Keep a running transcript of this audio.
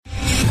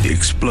the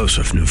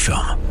explosive new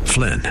film,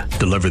 Flynn,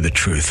 Deliver the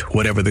Truth,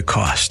 Whatever the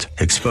Cost,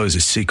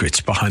 exposes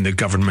secrets behind the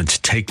government's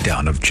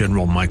takedown of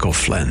General Michael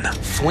Flynn.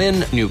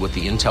 Flynn knew what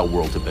the intel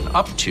world had been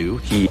up to.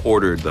 He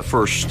ordered the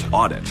first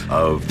audit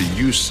of the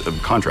use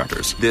of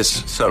contractors.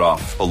 This set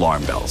off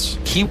alarm bells.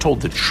 He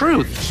told the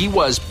truth. He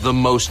was the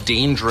most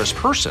dangerous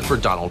person for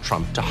Donald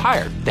Trump to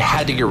hire. They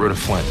had to get rid of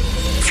Flynn.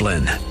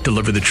 Flynn,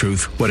 Deliver the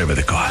Truth, Whatever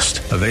the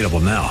Cost. Available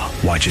now.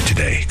 Watch it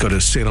today. Go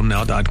to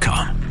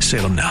salemnow.com.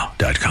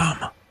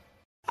 salemnow.com.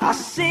 I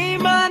see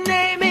my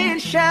name in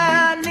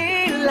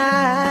shining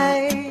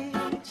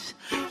lights.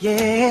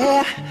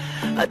 Yeah,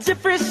 a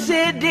different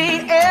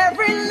city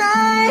every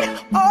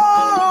night.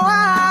 Oh,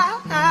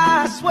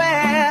 I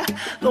swear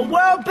the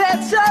world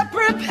better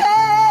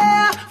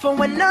prepare for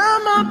when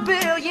I'm a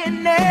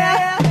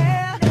billionaire.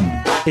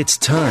 It's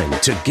time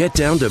to get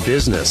down to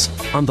business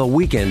on the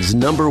weekend's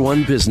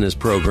 #1 business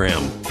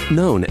program.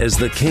 Known as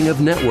the King of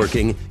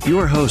Networking,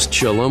 your host,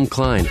 Shalom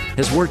Klein,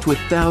 has worked with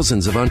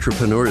thousands of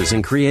entrepreneurs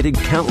and created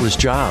countless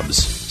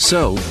jobs.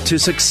 So, to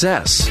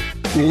success.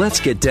 Let's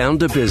get down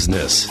to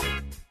business.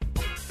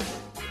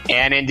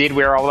 And indeed,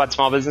 we're all about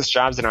small business,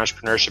 jobs, and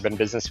entrepreneurship and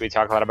business. We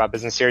talk a lot about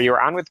business here. You're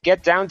on with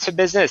Get Down to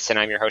Business, and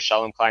I'm your host,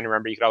 Shalom Klein.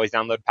 Remember, you can always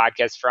download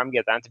podcasts from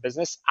Get Down to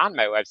Business on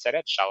my website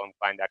at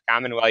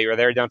shalomklein.com. And while you're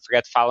there, don't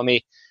forget to follow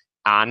me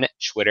on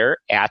Twitter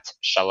at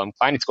Shalom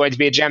Klein. It's going to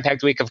be a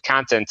jam-packed week of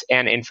content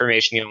and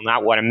information you'll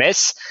not want to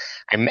miss.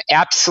 I'm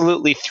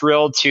absolutely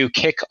thrilled to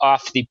kick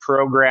off the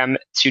program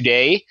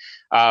today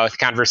with a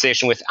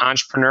conversation with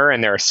entrepreneur,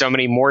 and there are so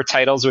many more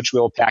titles which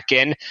we'll pack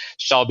in.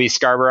 Shelby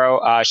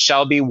Scarborough.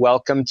 Shelby,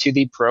 welcome to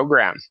the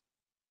program.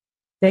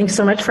 Thanks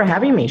so much for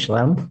having me,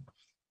 Shalom.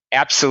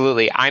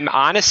 Absolutely. I'm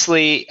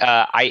honestly,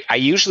 I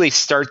usually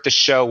start the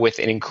show with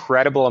an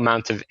incredible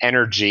amount of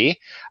energy,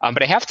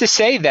 but I have to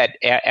say that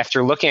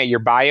after looking at your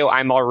bio,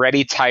 I'm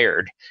already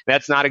tired.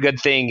 That's not a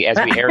good thing as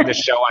we air the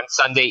show on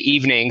Sunday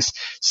evenings.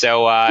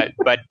 So,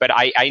 but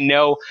I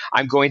know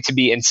I'm going to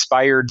be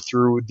inspired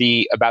through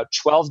the about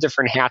 12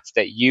 different hats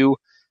that you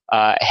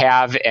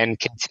have and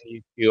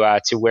continue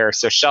to wear.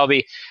 So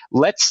Shelby,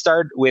 let's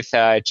start with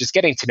just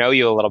getting to know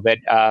you a little bit.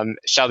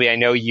 Shelby, I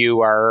know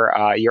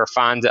you're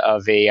fond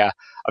of a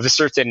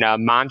certain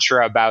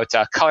mantra about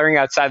coloring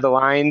outside the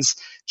lines,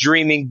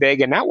 dreaming big,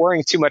 and not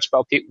worrying too much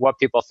about what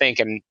people think.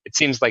 And it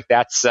seems like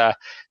that's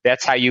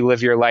how you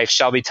live your life.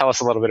 Shelby, tell us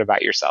a little bit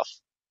about yourself.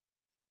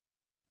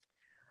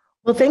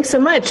 Well, thanks so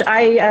much.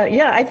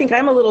 I think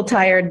I'm a little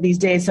tired these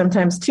days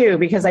sometimes too,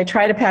 because I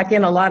try to pack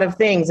in a lot of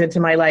things into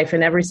my life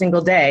and every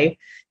single day.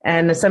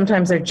 And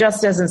sometimes there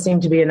just doesn't seem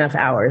to be enough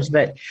hours.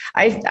 But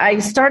I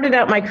started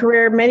out my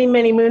career many,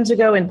 many moons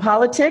ago in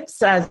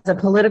politics as a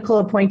political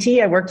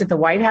appointee. I worked at the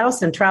White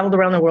House and traveled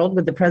around the world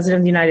with the President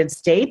of the United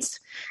States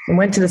and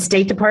went to the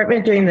State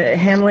Department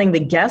handling the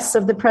guests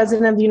of the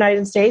President of the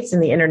United States in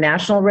the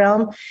international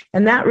realm.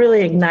 And that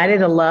really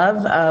ignited a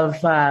love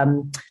of,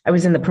 I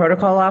was in the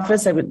protocol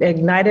office. It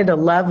ignited a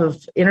love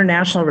of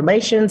international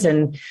relations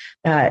and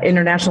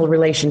international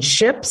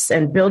relationships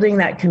and building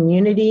that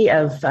community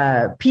of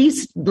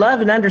peace,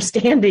 love, and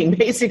understanding,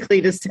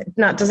 basically,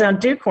 not to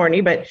sound too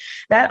corny, but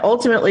that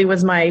ultimately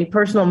was my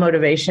personal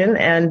motivation.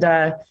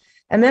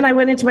 And then I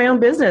went into my own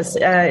business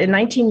in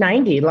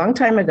 1990, a long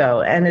time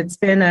ago. And it's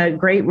been a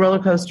great roller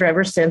coaster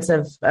ever since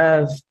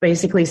of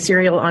basically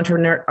serial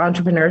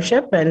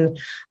entrepreneurship and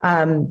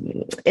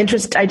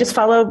interest. I just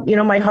follow,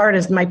 my heart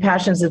is my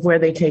passions is where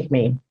they take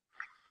me.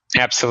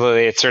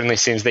 Absolutely. It certainly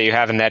seems that you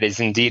have, and that is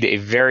indeed a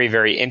very,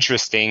 very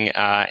interesting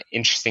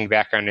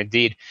background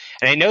indeed.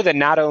 And I know that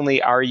not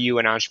only are you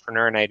an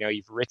entrepreneur, and I know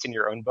you've written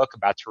your own book,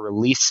 about to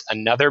release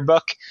another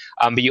book,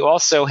 but you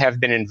also have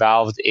been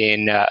involved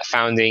in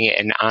founding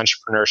an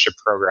entrepreneurship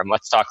program.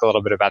 Let's talk a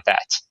little bit about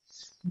that.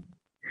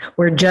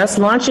 We're just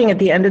launching at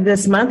the end of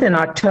this month in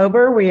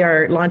October. We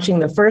are launching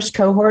the first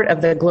cohort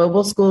of the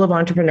Global School of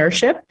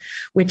Entrepreneurship,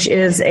 which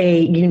is a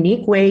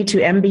unique way to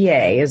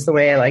MBA, is the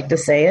way I like to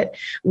say it.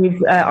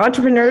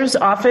 Entrepreneurs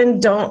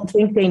often don't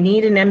think they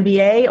need an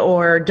MBA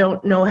or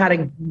don't know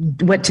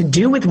what to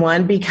do with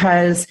one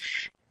because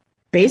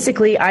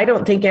basically, I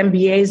don't think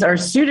MBAs are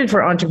suited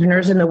for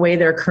entrepreneurs in the way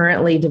they're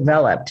currently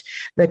developed.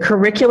 The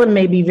curriculum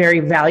may be very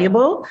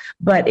valuable,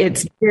 but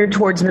it's geared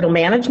towards middle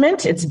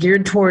management. It's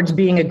geared towards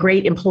being a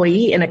great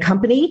employee in a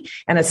company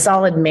and a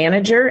solid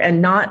manager,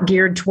 and not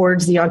geared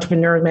towards the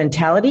entrepreneur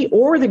mentality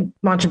or the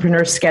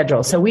entrepreneur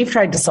schedule. So we've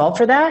tried to solve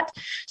for that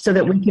so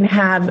that we can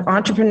have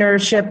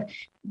entrepreneurship,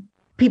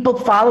 people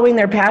following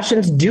their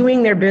passions,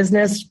 doing their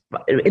business,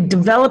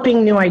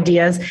 developing new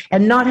ideas,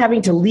 and not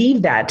having to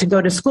leave that to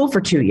go to school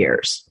for 2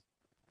 years.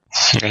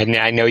 And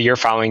I know you're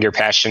following your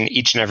passion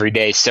each and every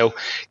day. So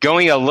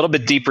going a little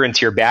bit deeper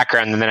into your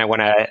background, and then I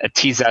want to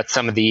tease out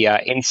some of the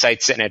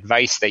insights and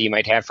advice that you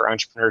might have for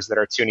entrepreneurs that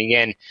are tuning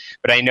in.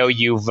 But I know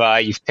you've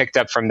picked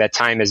up from that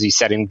time, as you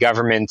said, in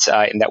government,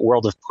 in that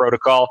world of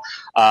protocol,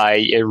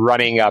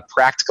 running a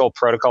Practical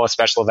Protocol, a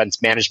special events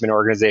management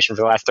organization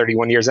for the last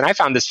 31 years. And I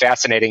found this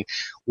fascinating.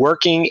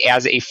 working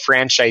as a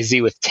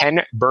franchisee with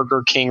 10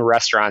 Burger King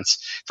restaurants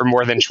for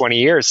more than 20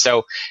 years.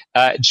 So,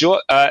 I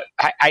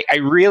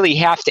really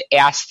have to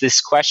ask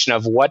this question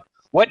of what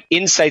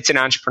insights in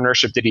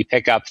entrepreneurship did he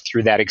pick up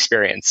through that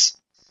experience?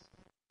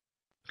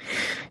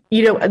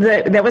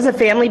 That was a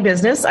family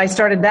business. I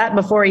started that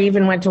before I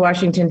even went to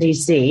Washington,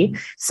 D.C.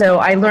 So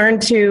I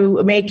learned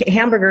to make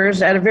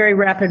hamburgers at a very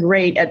rapid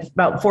rate at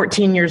about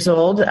 14 years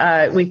old.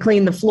 We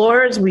cleaned the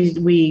floors.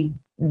 We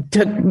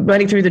took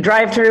money through the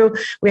drive-thru.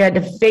 We had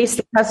to face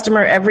the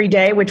customer every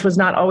day, which was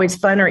not always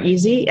fun or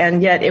easy.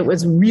 And yet it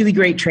was really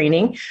great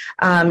training.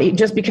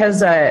 Just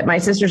because my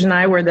sisters and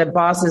I were the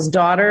boss's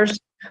daughters,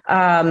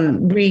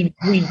 we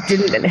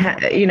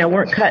didn't,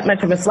 weren't cut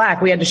much of a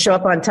slack. We had to show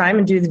up on time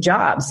and do the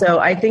job. So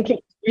I think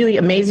it's really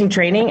amazing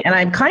training. And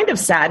I'm kind of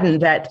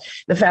saddened that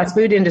the fast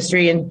food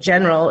industry in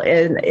general,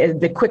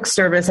 the quick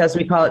service, as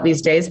we call it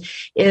these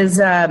days, is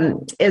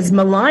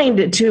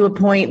maligned to a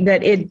point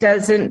that it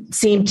doesn't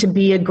seem to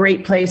be a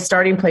great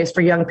starting place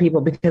for young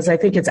people, because I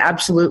think it's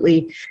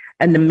absolutely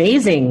an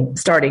amazing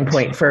starting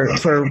point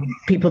for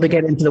people to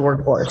get into the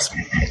workforce.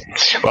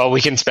 Well, we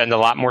can spend a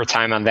lot more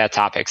time on that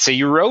topic. So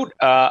you wrote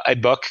a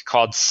book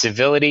called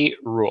Civility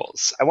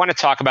Rules. I want to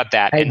talk about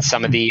that and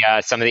some of the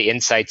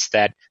insights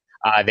that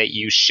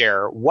you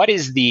share. What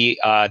is the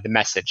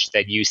message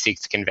that you seek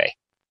to convey?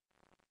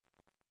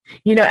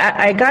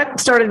 I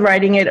got started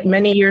writing it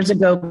many years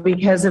ago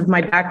because of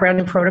my background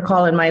in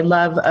protocol and my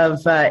love of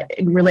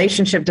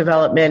relationship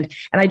development.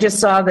 And I just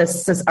saw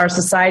our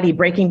society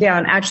breaking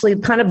down, actually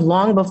kind of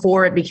long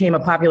before it became a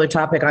popular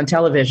topic on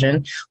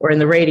television or in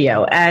the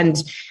radio. And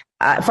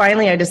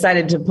finally, I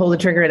decided to pull the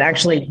trigger and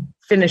actually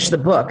finish the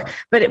book.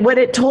 But what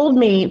it told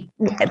me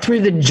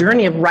through the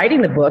journey of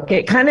writing the book,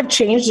 it kind of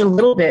changed a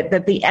little bit,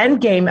 that the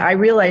end game, I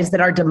realized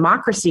that our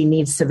democracy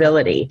needs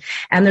civility.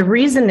 And the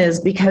reason is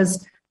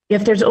because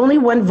if there's only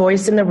one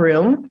voice in the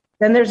room,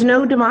 then there's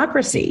no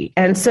democracy.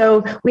 And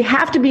so we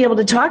have to be able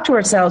to talk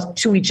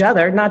to each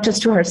other, not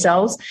just to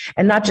ourselves,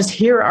 and not just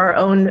hear our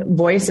own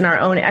voice in our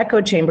own echo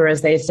chamber,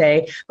 as they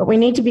say, but we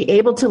need to be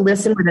able to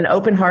listen with an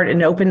open heart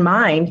and open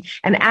mind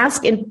and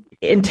ask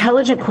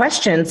intelligent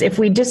questions if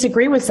we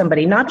disagree with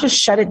somebody, not just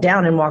shut it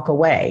down and walk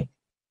away.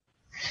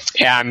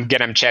 Yeah,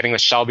 I'm chatting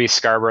with Shelby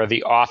Scarborough,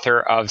 the author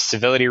of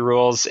Civility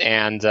Rules,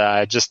 and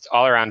just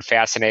all around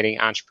fascinating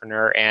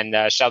entrepreneur.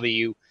 And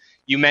Shelby,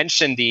 you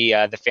mentioned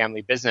the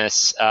family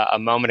business a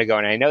moment ago,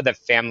 and I know that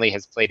family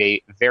has played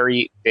a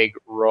very big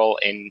role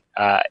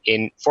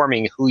in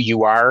forming who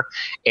you are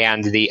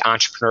and the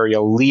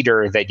entrepreneurial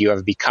leader that you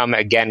have become.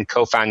 Again,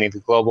 co-founding the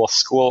Global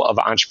School of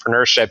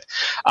Entrepreneurship.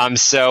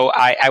 So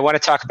I want to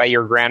talk about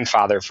your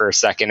grandfather for a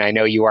second. I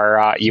know you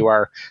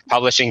are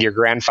publishing your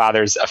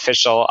grandfather's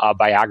official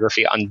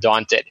biography,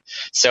 Undaunted.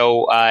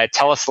 So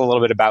tell us a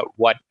little bit about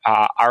what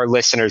our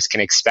listeners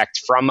can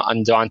expect from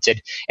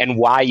Undaunted and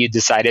why you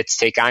decided to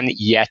take on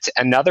yet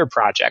another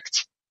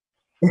project.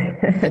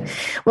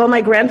 Well, my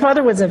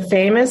grandfather was a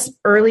famous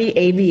early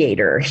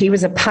aviator. He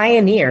was a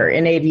pioneer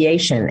in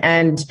aviation.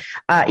 And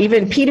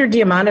even Peter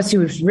Diamandis,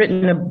 who's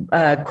written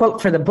a quote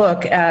for the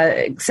book,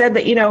 said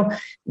that,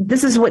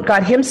 this is what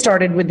got him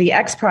started with the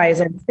X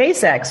Prize and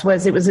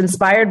SpaceX. It was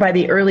inspired by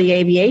the early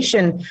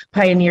aviation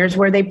pioneers,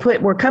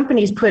 where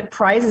companies put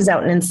prizes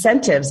out and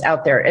incentives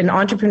out there, an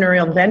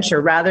entrepreneurial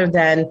venture rather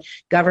than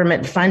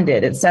government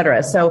funded, et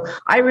cetera. So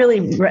I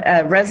really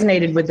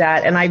resonated with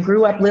that. And I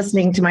grew up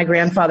listening to my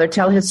grandfather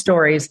tell his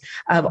stories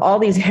of all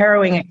these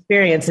harrowing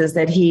experiences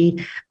that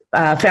he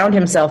found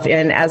himself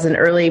in as an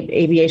early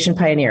aviation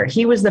pioneer.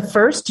 He was the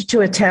first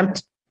to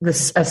attempt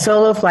a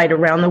solo flight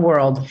around the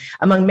world,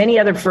 among many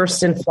other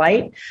firsts in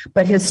flight.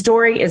 But his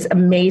story is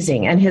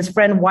amazing. And his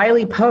friend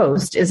Wiley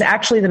Post is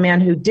actually the man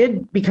who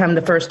did become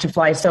the first to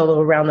fly solo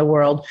around the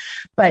world.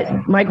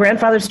 But my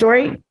grandfather's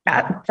story,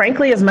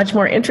 frankly, is much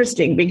more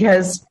interesting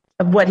because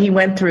of what he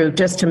went through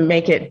just to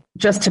make it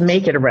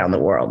around the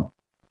world.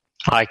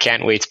 I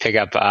can't wait to pick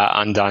up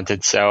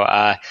Undaunted. So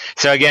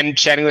again,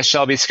 chatting with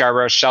Shelby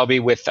Scarborough.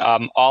 Shelby, with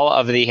all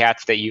of the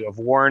hats that you have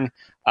worn,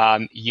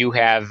 you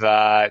have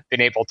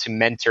been able to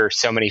mentor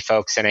so many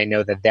folks, and I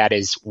know that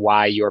is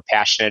why you're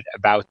passionate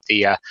about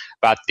the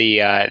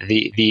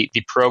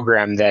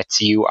program that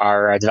you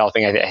are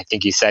developing. I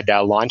think you said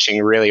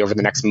launching really over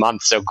the next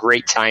month. So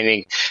great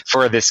timing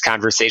for this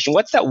conversation.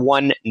 What's that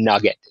one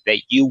nugget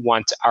that you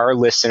want our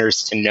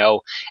listeners to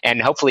know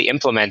and hopefully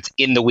implement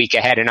in the week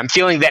ahead? And I'm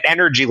feeling that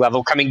energy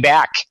level coming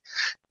back.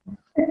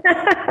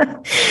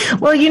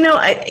 Well,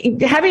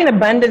 having an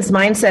abundance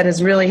mindset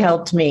has really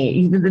helped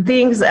me. The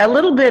things, a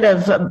little bit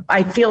of,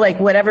 I feel like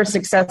whatever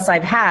success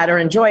I've had or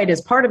enjoyed, is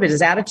part of it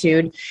is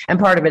attitude and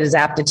part of it is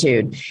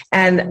aptitude.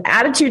 And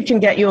attitude can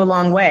get you a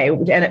long way,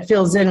 and it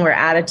fills in where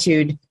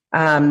attitude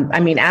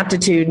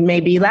Aptitude may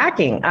be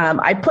lacking.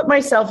 I put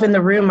myself in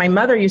the room. My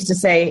mother used to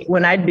say,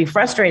 when I'd be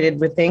frustrated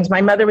with things,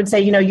 my mother would say,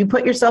 you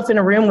put yourself in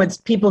a room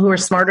with people who are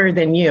smarter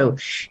than you.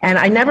 And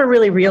I never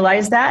really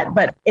realized that,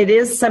 but it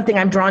is something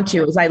I'm drawn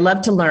to, is I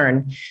love to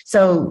learn.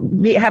 So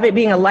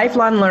being a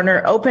lifelong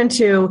learner, open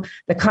to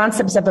the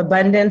concepts of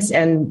abundance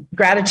and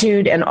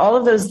gratitude and all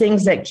of those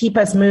things that keep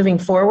us moving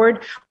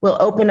forward will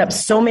open up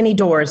so many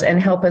doors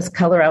and help us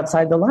color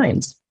outside the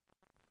lines.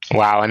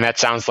 Wow. And that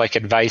sounds like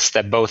advice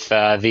that both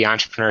the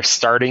entrepreneur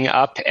starting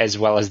up as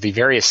well as the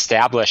very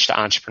established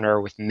entrepreneur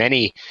with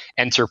many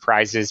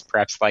enterprises,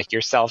 perhaps like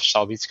yourself,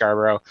 Shelby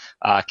Scarborough,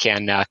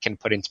 can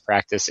put into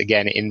practice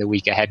again in the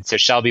week ahead. So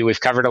Shelby, we've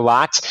covered a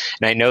lot,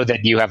 and I know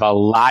that you have a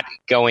lot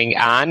going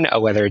on,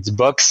 whether it's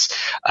books,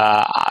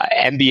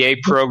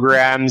 MBA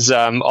programs,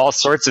 all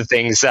sorts of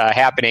things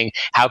happening.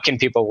 How can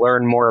people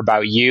learn more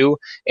about you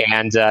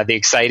and the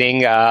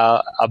exciting,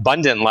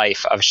 abundant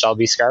life of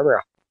Shelby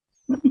Scarborough?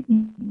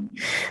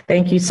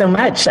 Thank you so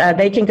much.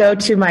 They can go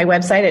to my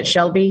website at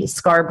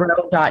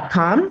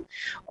shelbyscarborough.com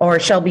or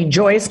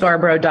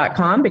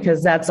shelbyjoyscarborough.com,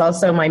 because that's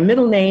also my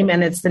middle name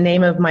and it's the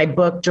name of my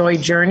book, Joy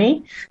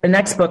Journey, the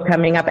next book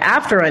coming up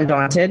after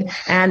Undaunted.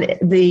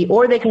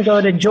 Or they can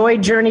go to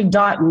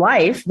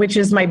joyjourney.life, which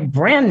is my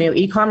brand new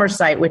e-commerce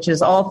site, which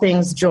is all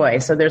things joy.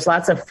 So there's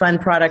lots of fun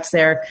products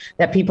there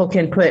that people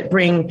can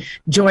bring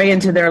joy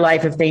into their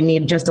life if they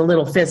need just a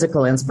little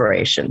physical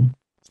inspiration.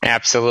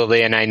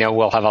 Absolutely. And I know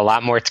we'll have a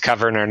lot more to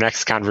cover in our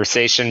next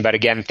conversation. But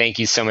again, thank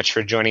you so much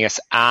for joining us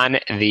on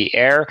the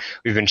air.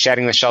 We've been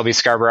chatting with Shelby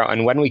Scarborough.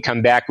 And when we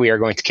come back, we are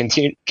going to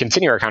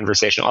continue our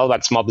conversation all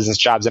about small business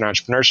jobs and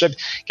entrepreneurship.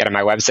 Get on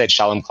my website,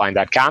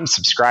 shalomklein.com.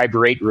 Subscribe,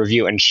 rate,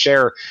 review, and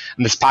share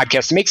on this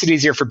podcast. It makes it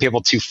easier for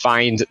people to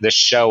find the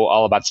show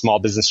all about small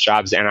business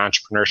jobs and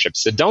entrepreneurship.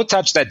 So don't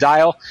touch that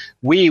dial.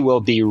 We will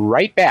be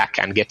right back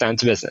on Get Down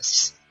to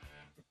Business.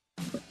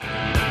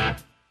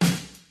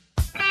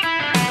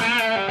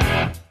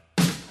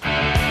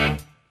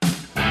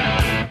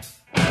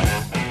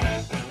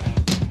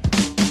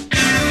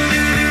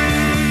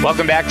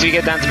 Welcome back to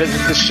Get Down to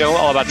Business, the show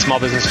all about small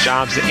business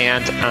jobs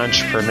and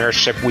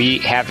entrepreneurship. We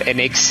have an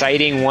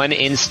exciting one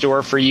in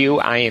store for you.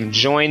 I am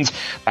joined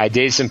by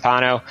Dave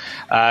Cimpano,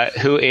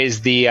 who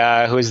is the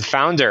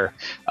founder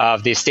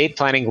of the Estate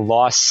Planning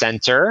Law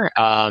Center,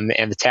 and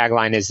the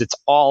tagline is "It's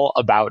all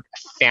about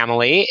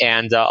family."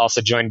 And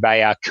also joined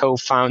by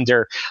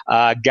co-founder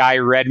Guy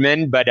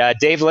Redmond. But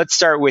Dave, let's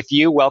start with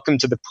you. Welcome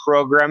to the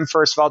program.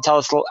 First of all,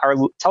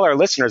 tell our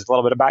listeners a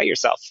little bit about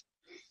yourself.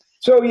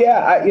 So,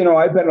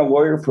 I've been a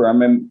lawyer for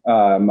I'm in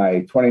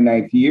my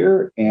 29th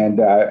year, and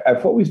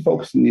I've always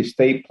focused in the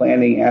estate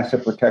planning,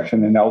 asset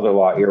protection, and elder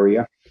law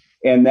area,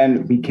 and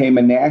then became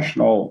a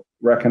national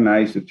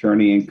recognized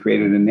attorney and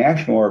created a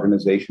national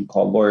organization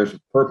called Lawyers of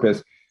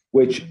Purpose,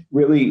 which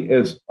really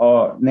is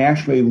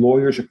nationally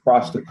lawyers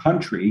across the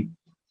country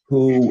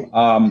who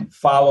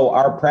follow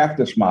our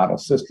practice model,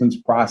 systems,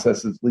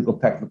 processes, legal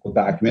technical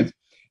documents.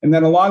 And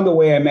then along the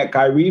way, I met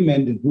Guy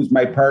Redmond, who's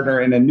my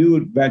partner in a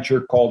new venture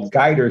called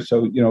Guider.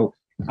 So,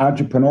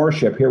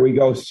 entrepreneurship. Here we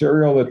go.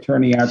 Serial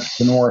attorney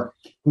entrepreneur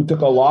who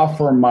took a law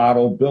firm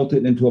model, built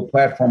it into a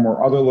platform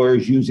where other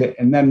lawyers use it,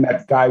 and then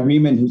met Guy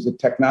Redmond, who's a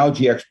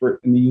technology expert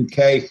in the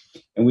UK.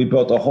 And we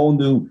built a whole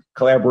new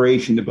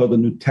collaboration to build a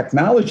new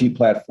technology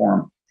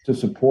platform to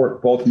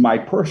support both my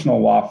personal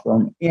law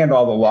firm and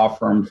all the law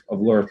firms of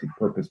Lawyers with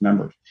Purpose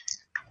members.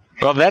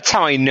 Well, that's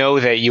how I know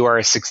that you are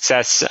a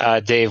success,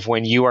 Dave,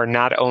 when you are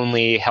not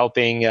only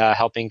helping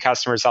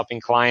customers,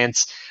 helping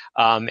clients,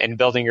 and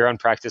building your own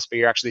practice, but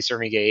you're actually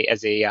serving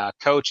as a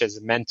coach, as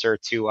a mentor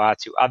to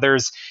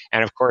others.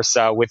 And of course,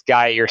 with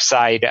Guy at your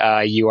side,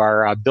 you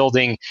are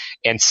building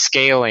and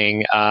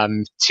scaling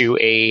to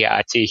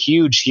a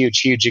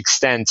huge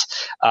extent.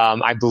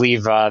 I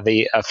believe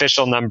the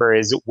official number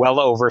is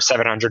well over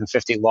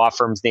 750 law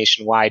firms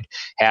nationwide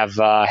have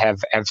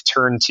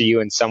turned to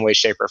you in some way,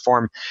 shape, or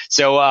form.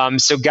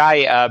 So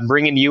Guy,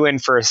 bringing you in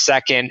for a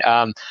second,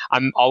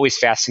 I'm always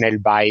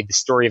fascinated by the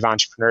story of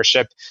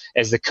entrepreneurship.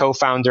 As the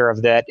co-founder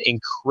of that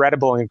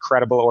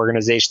incredible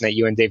organization that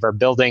you and Dave are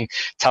building,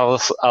 tell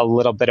us a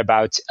little bit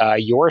about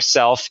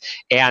yourself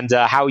and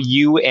how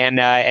you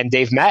and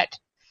Dave met.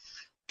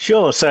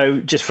 Sure.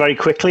 So just very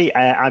quickly,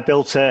 I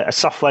built a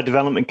software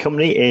development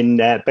company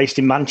based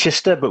in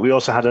Manchester, but we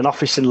also had an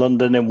office in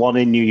London and one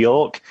in New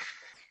York.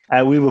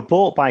 We were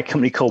bought by a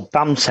company called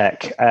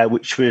BAMTech,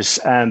 which was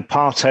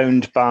part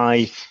owned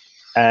by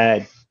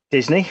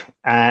Disney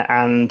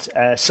and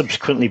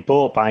subsequently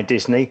bought by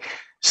Disney.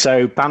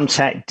 So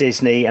BAMTech,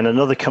 Disney, and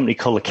another company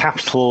called The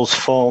Capitals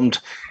formed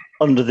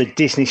under the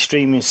Disney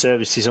streaming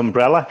services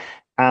umbrella.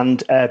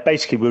 And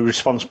basically, we're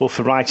responsible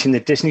for writing the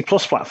Disney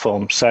Plus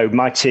platform. So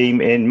my team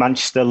in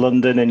Manchester,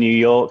 London, and New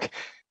York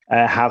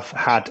have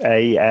had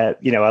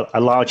a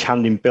large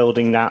hand in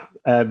building that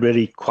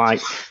really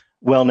quite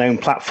well-known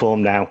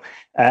platform now.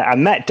 I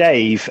met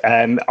Dave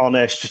on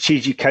a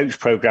strategic coach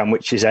program,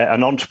 which is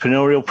an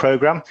entrepreneurial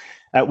program.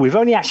 We've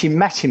only actually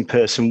met in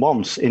person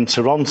once in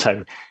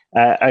Toronto.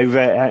 over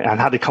and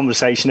had a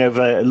conversation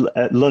over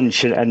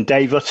lunch, and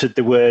Dave uttered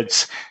the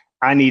words,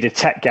 "I need a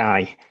tech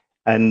guy."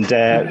 And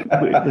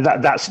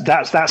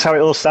that's how it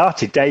all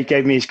started. Dave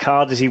gave me his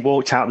card as he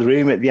walked out the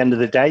room at the end of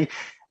the day.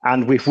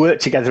 And we've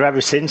worked together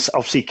ever since.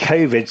 Obviously,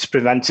 COVID's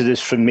prevented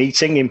us from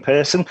meeting in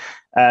person.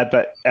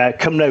 But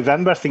come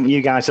November, I think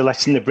you guys are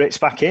letting the Brits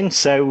back in.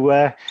 So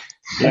I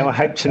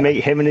hope to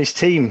meet him and his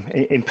team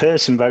in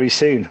person very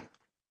soon.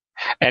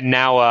 And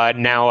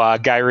now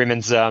Guy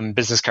Reeman's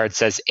business card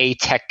says "A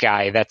Tech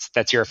Guy."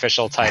 That's your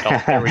official title.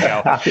 There we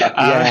go.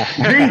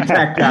 The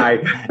Tech Guy.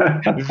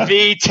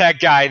 The Tech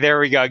Guy. There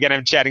we go. Again,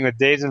 I'm chatting with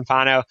Dave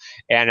Zampano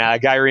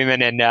and Guy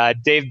Reeman.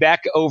 And Dave,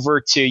 back over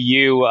to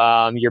you.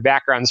 Your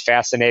background's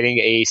fascinating.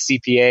 A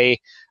CPA.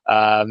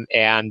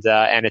 And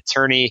an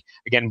attorney,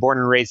 again, born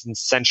and raised in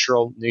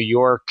Central New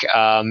York,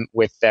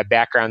 with a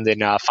background in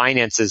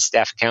finances,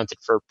 staff accountant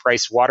for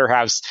Price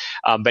Waterhouse,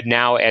 but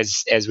now,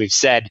 as we've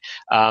said,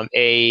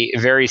 a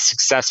very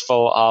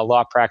successful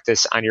law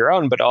practice on your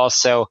own, but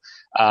also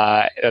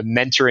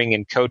mentoring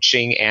and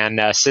coaching and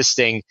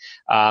assisting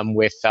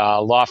with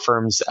law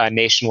firms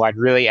nationwide,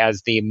 really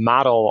as the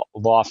model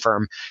law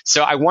firm.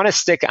 So I want to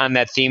stick on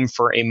that theme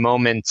for a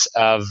moment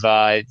of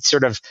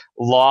sort of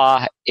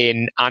law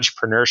in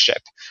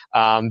entrepreneurship.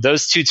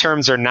 Those two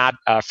terms are not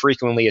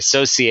frequently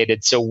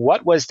associated. So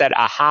what was that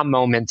aha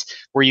moment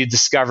where you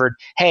discovered,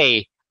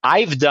 hey,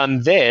 I've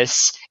done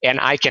this and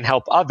I can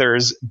help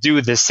others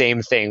do the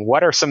same thing?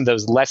 What are some of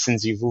those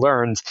lessons you've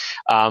learned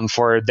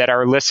for that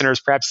our listeners,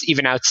 perhaps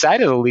even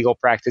outside of the legal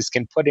practice,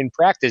 can put in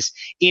practice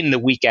in the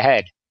week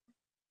ahead?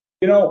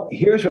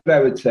 Here's what I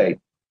would say.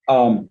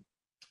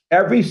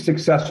 Every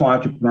successful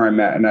entrepreneur I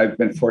met, and I've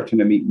been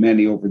fortunate to meet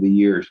many over the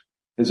years,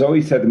 has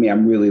always said to me,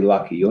 I'm really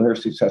lucky. You'll hear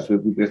successful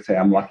people just say,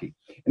 I'm lucky.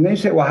 And then you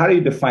say, well, how do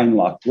you define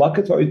luck? Luck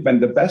has always been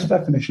the best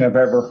definition I've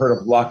ever heard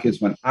of luck is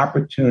when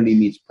opportunity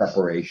meets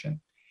preparation.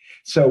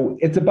 So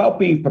it's about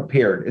being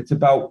prepared. It's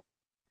about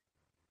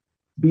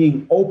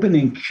being open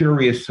and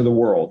curious to the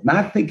world,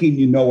 not thinking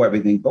you know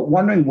everything, but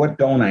wondering, what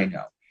don't I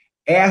know?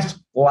 Ask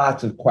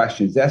lots of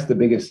questions. That's the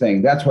biggest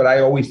thing. That's what I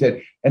always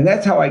did. And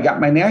that's how I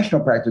got my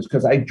national practice,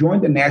 because I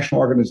joined a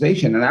national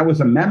organization and I was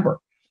a member.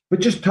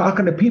 But just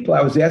talking to people,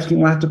 I was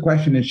asking lots of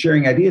questions and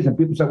sharing ideas. And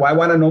people said, well, I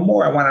want to know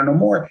more. I want to know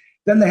more.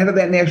 Then the head of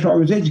that national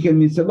organization came to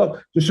me and said,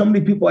 look, there's so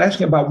many people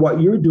asking about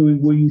what you're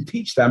doing. Will you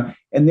teach them?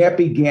 And that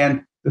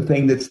began the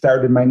thing that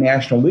started my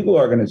national legal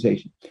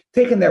organization.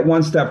 Taking that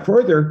one step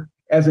further,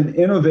 as an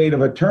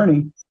innovative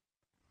attorney,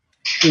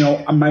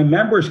 my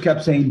members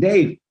kept saying,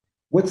 Dave,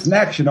 what's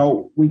next?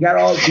 We got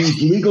all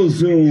these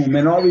LegalZoom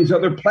and all these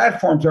other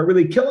platforms are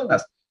really killing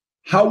us.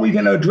 How are we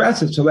going to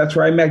address it? So that's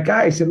where I met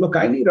Guy. I said, look,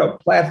 I need a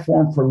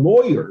platform for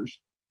lawyers,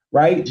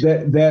 right?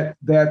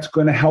 That's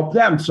going to help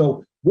them.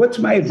 So what's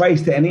my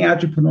advice to any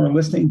entrepreneur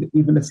listening,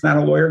 even if it's not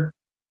a lawyer?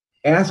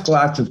 Ask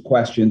lots of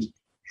questions.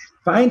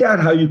 Find out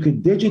how you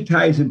could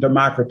digitize and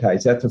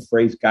democratize. That's a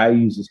phrase Guy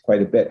uses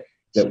quite a bit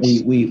that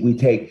we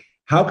take.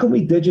 How can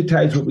we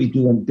digitize what we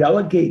do and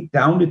delegate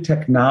down to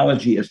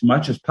technology as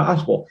much as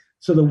possible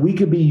so that we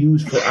can be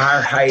used for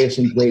our highest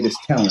and greatest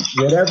talent,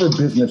 whatever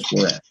business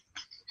we're in?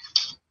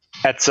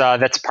 That's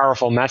a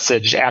powerful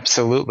message.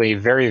 Absolutely.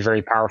 Very,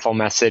 very powerful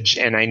message.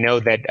 And I know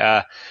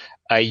that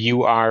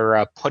you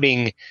are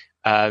putting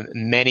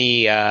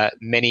many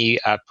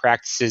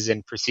practices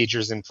and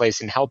procedures in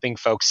place in helping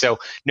folks. So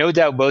no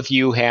doubt both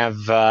you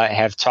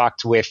have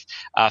talked with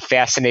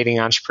fascinating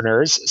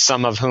entrepreneurs,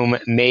 some of whom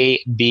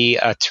may be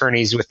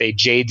attorneys with a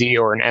JD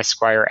or an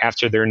Esquire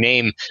after their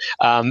name.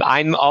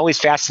 I'm always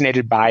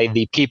fascinated by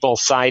the people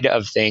side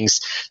of things.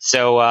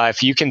 So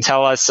if you can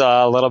tell us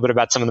a little bit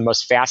about some of the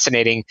most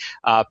fascinating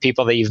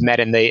people that you've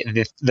met and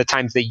the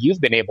times that you've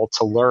been able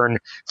to learn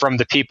from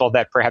the people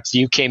that perhaps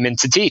you came in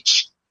to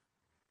teach.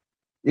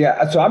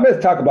 Yeah, so I'm going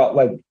to talk about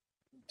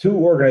two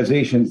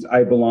organizations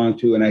I belong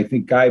to, and I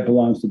think Guy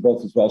belongs to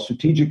both as well.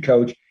 Strategic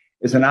Coach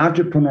is an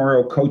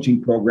entrepreneurial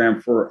coaching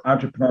program for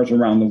entrepreneurs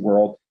around the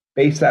world,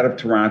 based out of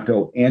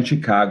Toronto and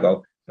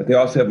Chicago, but they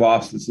also have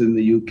offices in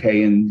the UK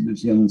and New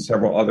Zealand and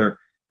several other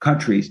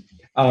countries.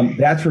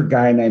 That's where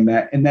Guy and I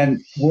met. And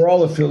then we're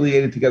all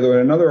affiliated together with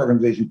another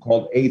organization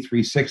called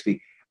A360.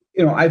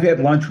 I've had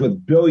lunch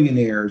with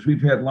billionaires.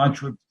 We've had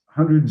lunch with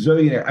 100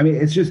 zillionaires. I mean,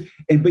 it's just,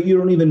 but you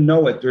don't even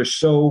know it. They're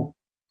so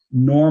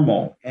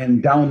normal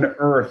and down to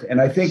earth. And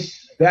I think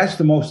that's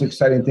the most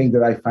exciting thing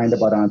that I find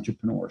about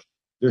entrepreneurs.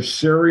 They're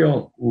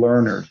serial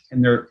learners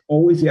and they're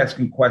always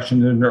asking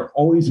questions and they're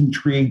always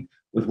intrigued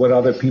with what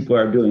other people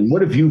are doing.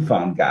 What have you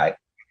found, Guy?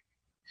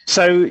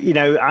 So,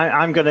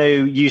 I'm going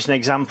to use an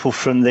example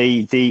from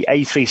the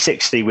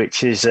A360,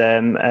 which is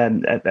an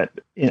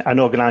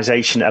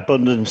organization,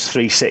 Abundance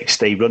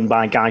 360, run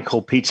by a guy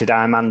called Peter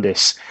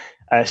Diamandis.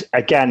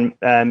 Again,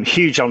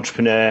 huge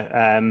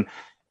entrepreneur,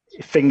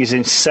 fingers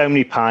in so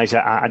many pies.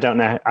 I don't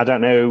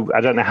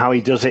know how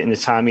he does it in the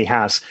time he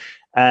has.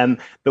 But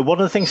one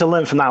of the things I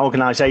learned from that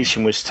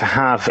organization was to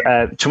have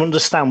to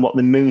understand what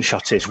the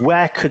moonshot is.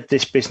 Where could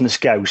this business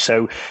go?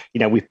 So,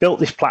 we've built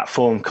this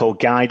platform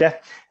called Guider.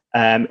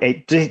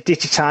 It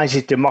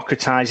digitizes,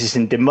 democratizes,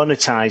 and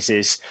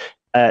demonetizes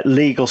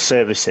legal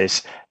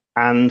services.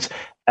 And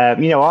our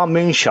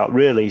moonshot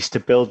really is to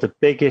build the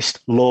biggest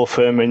law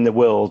firm in the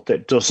world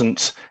that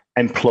doesn't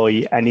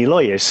employ any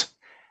lawyers.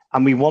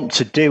 And we want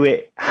to do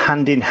it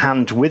hand in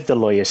hand with the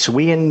lawyers. So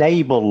we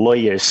enable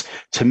lawyers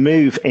to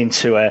move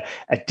into a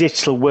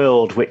digital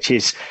world, which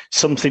is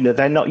something that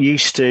they're not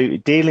used to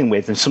dealing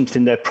with, and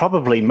something they're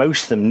probably,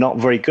 most of them, not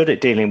very good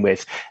at dealing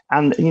with.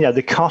 And,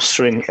 the costs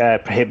are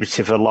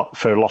prohibitive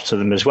for a lot of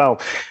them as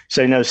well.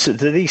 So, so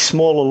these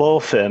smaller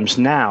law firms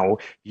now,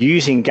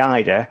 using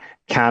Guida,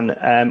 can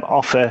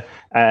offer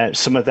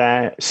some of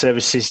their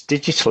services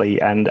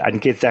digitally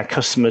and give their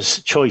customers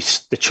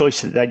the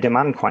choice that they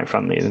demand, quite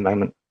frankly, at the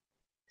moment.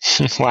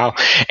 Wow.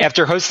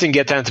 After hosting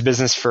Get Down to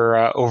Business for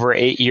over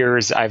 8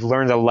 years, I've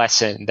learned a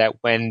lesson that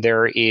when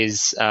there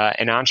is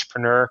an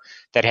entrepreneur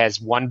that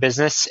has one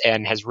business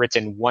and has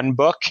written one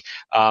book,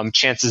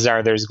 chances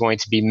are there's going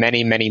to be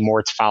many, many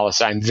more to follow.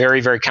 So I'm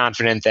very, very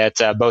confident that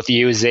both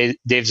you,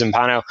 Dave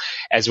Zampano,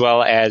 as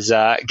well as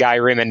Guy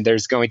Raymond,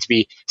 there's going to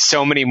be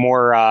so many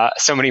more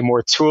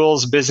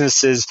tools,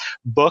 businesses,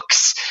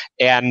 books,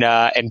 and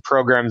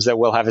programs that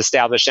we'll have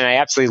established. And I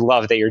absolutely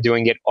love that you're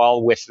doing it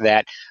all with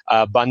that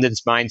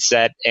abundance mindset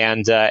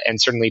and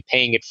certainly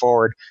paying it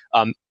forward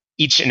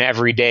each and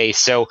every day.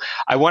 So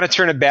I want to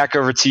turn it back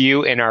over to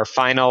you in our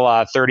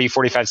final 30,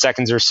 45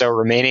 seconds or so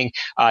remaining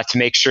to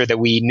make sure that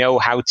we know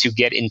how to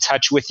get in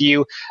touch with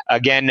you.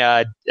 Again,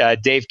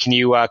 Dave, can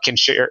you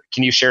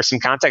share some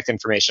contact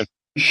information?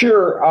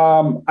 Sure.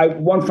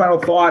 One final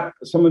thought.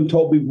 Someone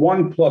told me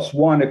 1 +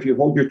 1, if you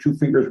hold your two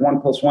fingers,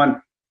 1 +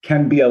 1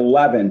 can be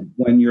 11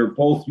 when you're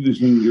both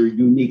using your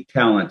unique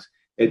talents.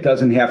 It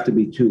doesn't have to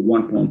be 2.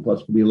 1 + 1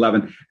 could be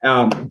 11.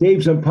 Dave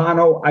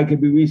Zampano, I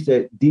could be reached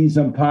at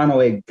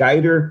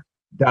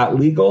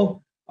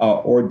dzampano@guider.legal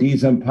or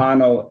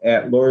dzampano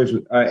at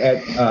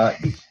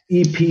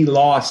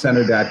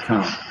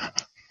eplawcenter.com.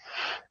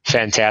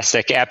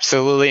 Fantastic.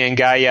 Absolutely. And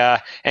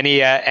Guy,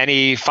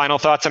 any final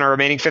thoughts on our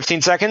remaining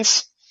 15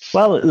 seconds?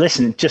 Well,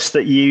 listen, just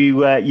that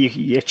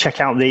you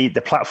check out the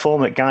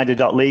platform at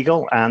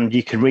guider.legal, and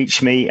you can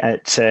reach me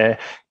at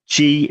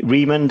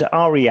Remond,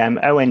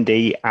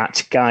 REMOND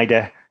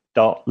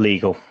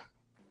 @guider.legal.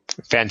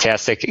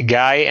 Fantastic.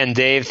 Guy and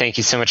Dave, thank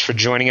you so much for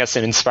joining us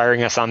and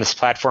inspiring us on this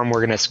platform. We're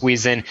going to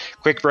squeeze in a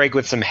quick break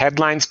with some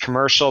headlines,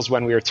 commercials.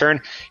 When we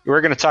return,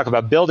 we're going to talk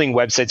about building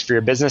websites for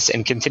your business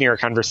and continue our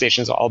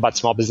conversations all about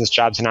small business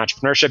jobs and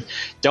entrepreneurship.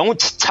 Don't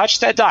touch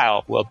that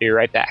dial. We'll be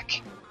right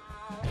back.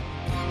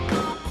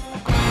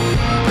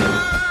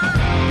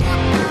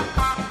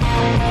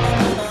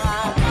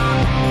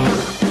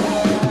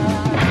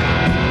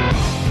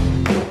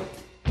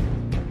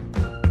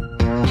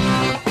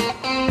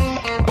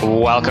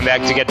 Welcome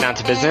back to Get Down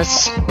to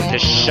Business, the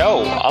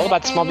show all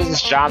about small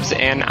business jobs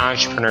and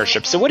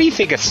entrepreneurship. So what do you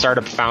think a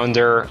startup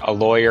founder, a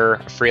lawyer,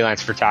 a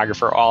freelance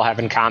photographer all have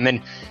in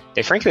common?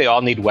 They frankly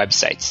all need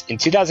websites. In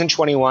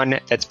 2021,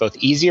 that's both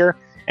easier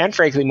and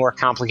frankly more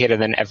complicated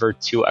than ever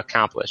to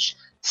accomplish.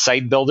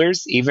 Site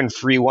builders, even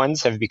free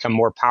ones, have become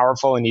more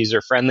powerful and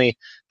user-friendly,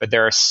 but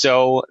there are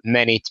so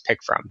many to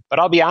pick from. But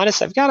I'll be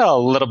honest, I've got a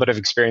little bit of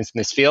experience in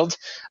this field,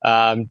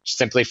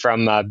 simply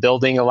from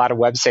building a lot of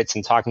websites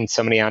and talking to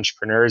so many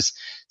entrepreneurs.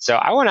 So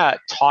I want to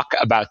talk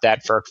about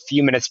that for a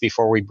few minutes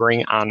before we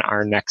bring on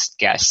our next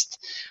guest.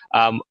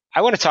 I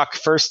want to talk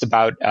first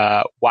about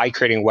why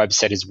creating a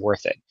website is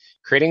worth it.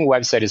 Creating a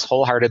website is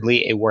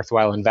wholeheartedly a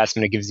worthwhile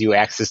investment. It gives you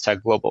access to a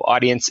global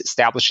audience,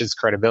 establishes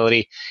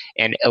credibility,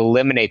 and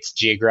eliminates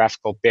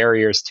geographical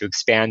barriers to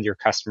expand your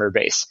customer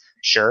base.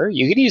 Sure,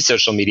 you can use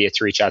social media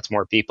to reach out to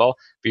more people,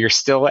 but you're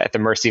still at the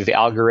mercy of the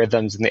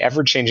algorithms and the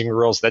ever-changing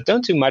rules that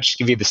don't do much to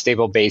give you the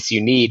stable base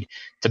you need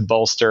to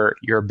bolster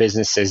your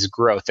business's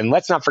growth. And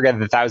let's not forget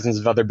the thousands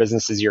of other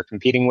businesses you're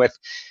competing with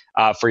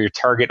for your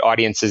target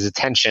audience's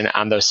attention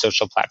on those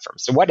social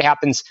platforms. So what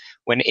happens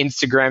when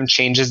Instagram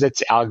changes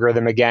its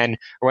algorithm again,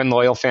 or when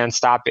loyal fans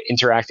stop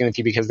interacting with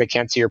you because they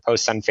can't see your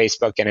posts on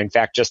Facebook? And in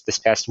fact, just this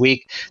past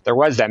week, there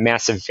was that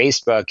massive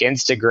Facebook,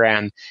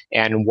 Instagram,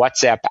 and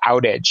WhatsApp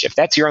outage. If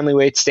that's your only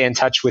way to stay in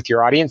touch with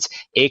your audience,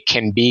 it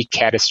can be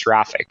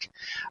catastrophic.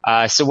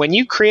 So when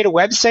you create a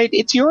website,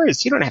 it's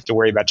yours. You don't have to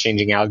worry about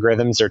changing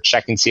algorithms or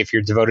check and see if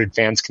your devoted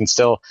fans can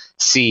still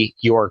see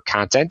your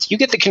content. You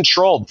get the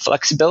controlled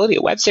flexibility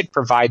a website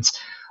provides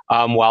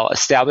while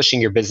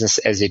establishing your business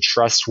as a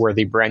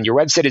trustworthy brand. Your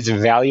website is a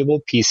valuable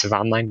piece of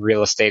online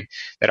real estate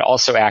that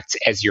also acts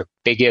as your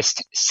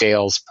biggest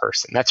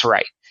salesperson. That's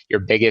right,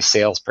 your biggest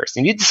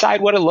salesperson. You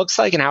decide what it looks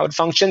like and how it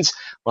functions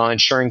while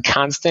ensuring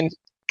constant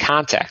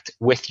contact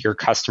with your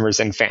customers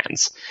and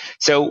fans.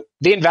 So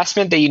the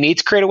investment that you need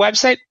to create a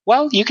website,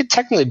 well, you could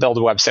technically build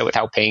a website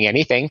without paying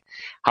anything.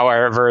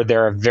 However,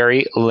 there are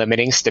very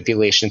limiting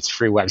stipulations to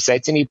free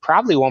websites, and you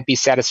probably won't be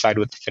satisfied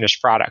with the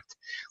finished product.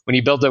 When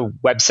you build a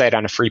website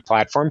on a free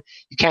platform,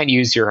 you can't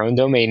use your own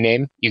domain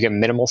name. You get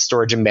minimal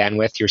storage and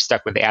bandwidth. You're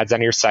stuck with ads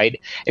on your site,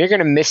 and you're going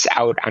to miss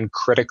out on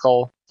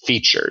critical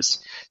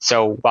features.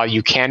 So while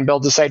you can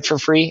build a site for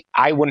free,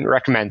 I wouldn't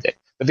recommend it.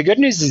 But the good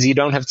news is you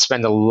don't have to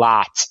spend a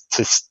lot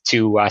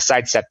to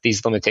sidestep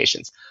these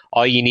limitations.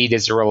 All you need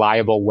is a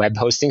reliable web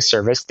hosting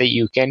service that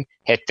you can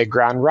hit the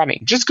ground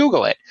running. Just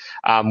Google it.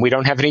 We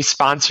don't have any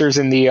sponsors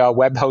in the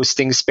web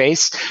hosting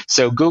space,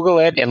 so Google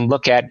it and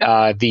look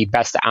at the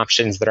best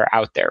options that are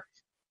out there.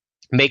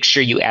 Make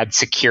sure you add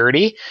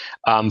security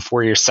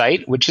for your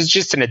site, which is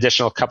just an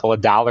additional couple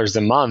of dollars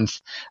a month,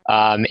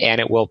 and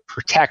it will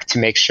protect to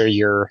make sure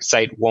your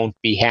site won't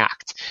be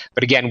hacked.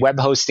 But again, web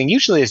hosting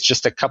usually is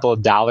just a couple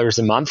of dollars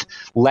a month,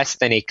 less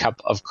than a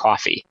cup of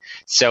coffee.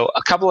 So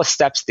a couple of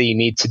steps that you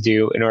need to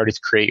do in order to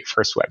create your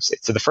first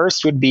website. So the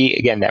first would be,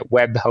 again, that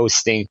web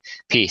hosting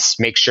piece.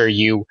 Make sure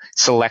you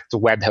select the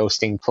web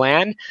hosting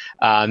plan,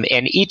 and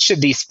each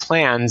of these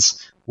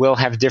plans will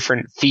have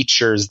different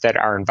features that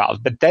are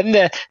involved. But then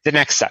the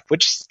next step,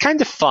 which is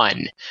kind of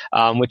fun,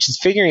 which is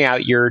figuring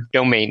out your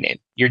domain name.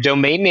 Your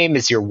domain name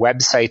is your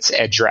website's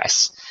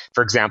address.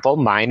 For example,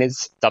 mine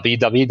is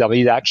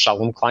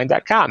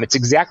www.shalomklein.com. It's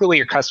exactly what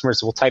your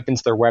customers will type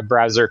into their web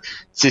browser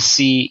to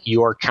see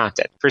your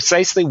content.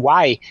 Precisely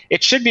why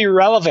it should be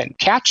relevant,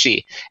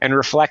 catchy, and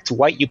reflect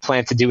what you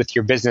plan to do with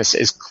your business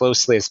as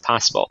closely as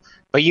possible.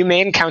 But you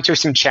may encounter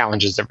some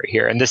challenges over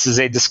here, and this is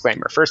a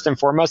disclaimer. First and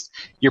foremost,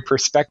 your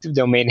prospective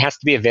domain has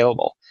to be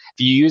available.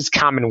 If you use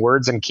common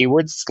words and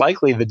keywords, it's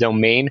likely the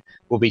domain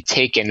will be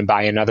taken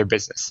by another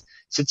business.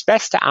 So it's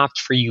best to opt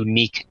for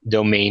unique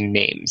domain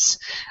names.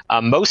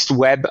 Most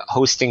web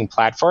hosting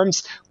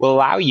platforms will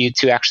allow you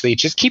to actually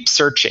just keep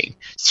searching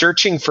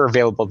for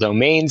available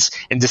domains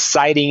and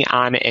deciding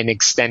on an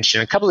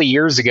extension. A couple of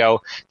years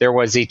ago, there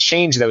was a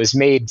change that was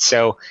made.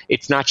 So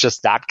it's not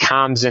just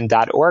 .coms and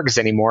 .orgs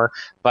anymore,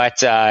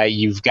 but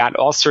you've got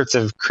all sorts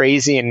of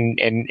crazy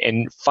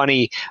and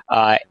funny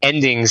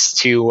endings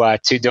to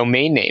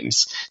domain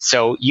names.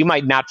 So you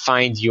might not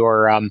find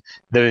your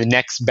the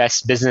next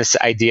best business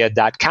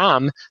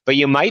idea.com, but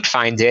you might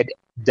find it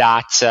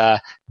 .biz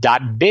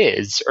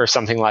or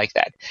something like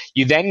that.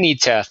 You then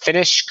need to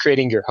finish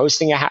creating your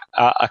hosting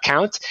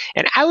account,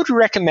 and I would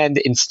recommend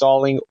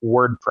installing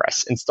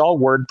WordPress. Install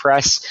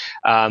WordPress,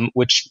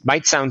 which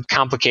might sound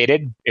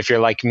complicated. If you're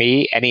like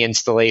me, any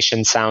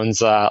installation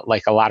sounds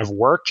like a lot of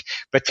work,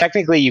 but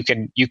technically you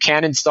can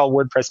install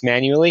WordPress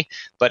manually,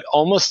 but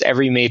almost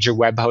every major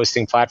web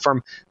hosting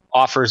platform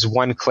offers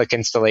one-click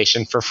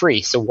installation for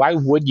free. So why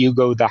would you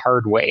go the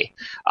hard way?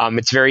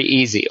 It's very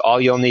easy.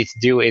 All you'll need to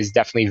do is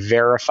definitely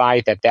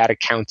verify that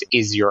account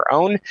is your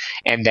own,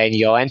 and then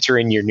you'll enter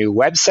in your new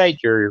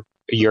website, your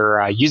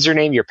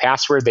username, your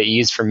password that you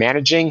use for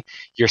managing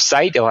your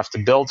site. You'll have to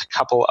build a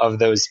couple of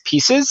those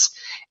pieces,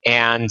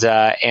 and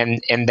then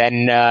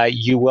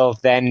you will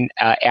then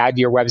add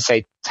your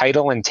website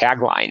title and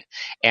tagline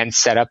and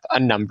set up a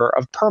number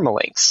of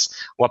permalinks.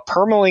 What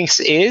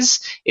permalinks is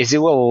it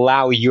will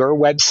allow your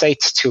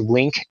website to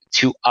link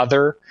to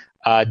other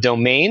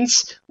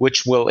domains,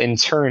 which will in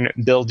turn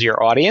build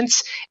your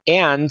audience.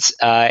 And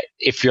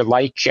if you're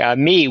like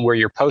me, where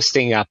you're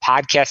posting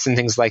podcasts and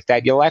things like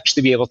that, you'll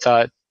actually be able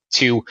to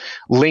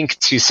link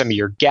to some of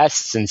your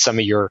guests and some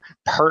of your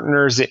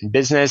partners in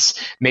business.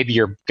 Maybe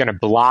you're going to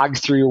blog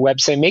through your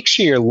website. Make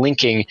sure you're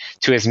linking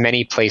to as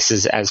many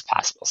places as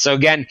possible. So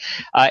again,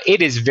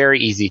 it is very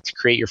easy to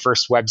create your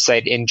first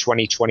website in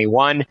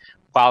 2021.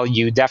 While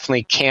you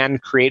definitely can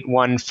create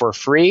one for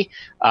free,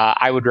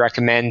 I would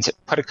recommend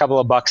put a couple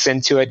of bucks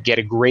into it, get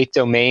a great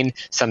domain,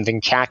 something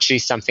catchy,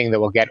 something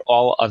that will get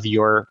all of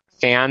your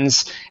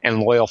fans and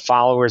loyal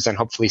followers and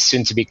hopefully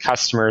soon to be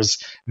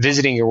customers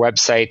visiting your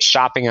website,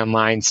 shopping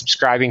online,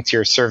 subscribing to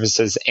your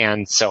services,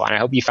 and so on. I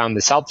hope you found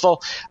this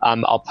helpful.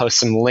 I'll post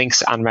some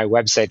links on my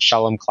website,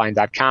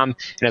 shalomklein.com.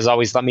 And as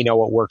always, let me know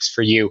what works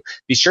for you.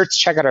 Be sure to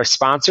check out our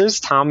sponsors,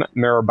 Tom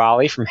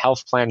Mirabali from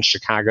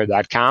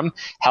healthplanchicago.com,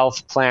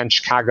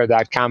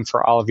 healthplanchicago.com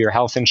for all of your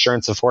health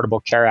insurance,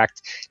 Affordable Care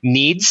Act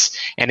needs.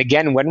 And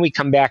again, when we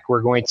come back,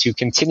 we're going to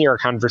continue our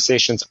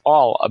conversations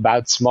all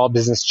about small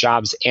business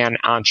jobs and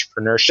entrepreneurship.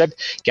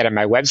 Get on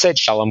my website,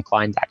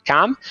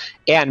 shalomklein.com,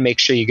 and make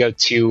sure you go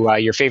to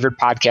your favorite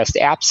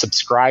podcast app,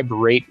 subscribe,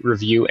 rate,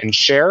 review, and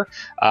share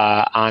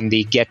on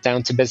the Get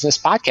Down to Business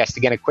podcast.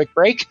 Again, a quick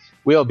break.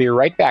 We'll be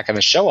right back on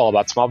the show all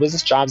about small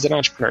business jobs and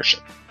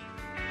entrepreneurship.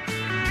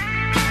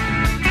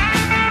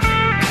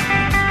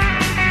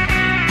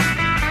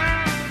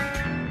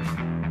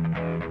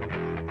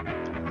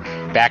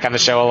 Back on the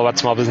show, all about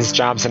small business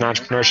jobs and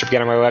entrepreneurship.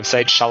 Get on my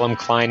website,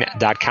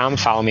 shalomklein.com.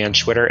 Follow me on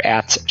Twitter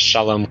at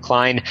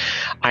shalomklein.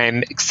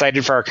 I'm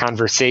excited for our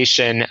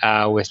conversation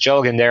with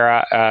Joel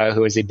Gandera,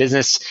 who is a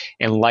business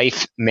and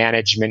life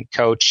management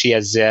coach. He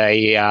has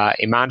a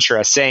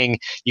mantra saying,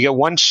 you get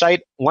one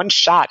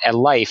shot at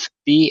life,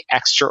 be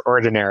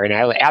extraordinary. And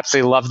I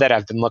absolutely love that.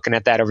 I've been looking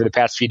at that over the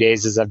past few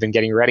days as I've been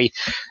getting ready.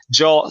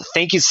 Joel,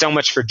 thank you so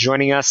much for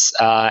joining us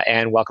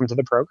and welcome to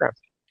the program.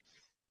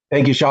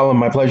 Thank you, Shalom.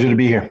 My pleasure to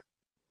be here.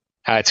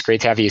 It's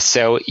great to have you.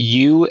 So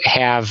you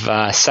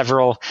have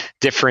several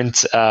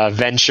different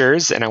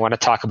ventures, and I want to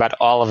talk about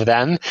all of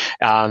them.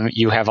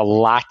 You have a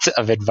lot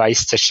of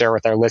advice to share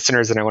with our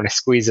listeners, and I want to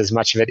squeeze as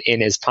much of it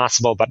in as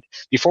possible. But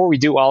before we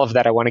do all of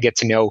that, I want to get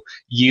to know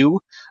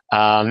you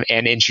and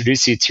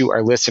introduce you to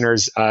our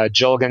listeners.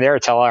 Joel Gandara,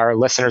 tell our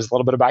listeners a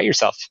little bit about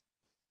yourself.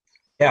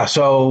 Yeah,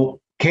 so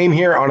came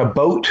here on a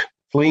boat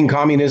fleeing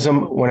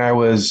communism when I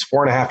was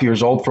 4.5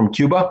 years old from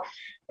Cuba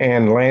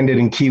and landed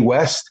in Key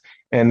West.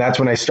 And that's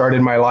when I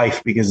started my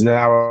life, because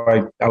now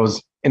I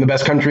was in the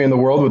best country in the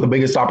world with the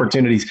biggest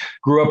opportunities.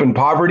 Grew up in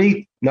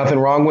poverty, nothing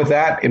wrong with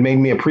that. It made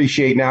me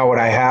appreciate now what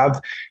I have.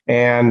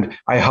 And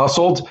I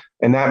hustled,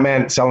 and that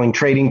meant selling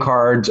trading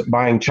cards,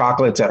 buying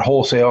chocolates at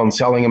wholesale and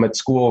selling them at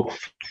school,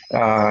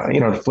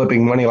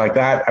 flipping money like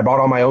that. I bought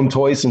all my own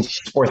toys since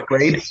 4th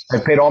grade. I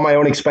paid all my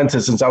own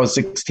expenses since I was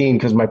 16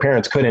 because my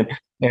parents couldn't.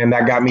 And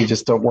that got me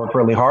just to work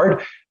really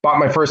hard. Bought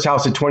my first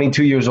house at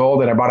 22 years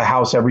old, and I bought a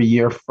house every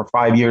year for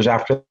 5 years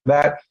after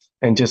that,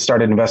 and just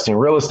started investing in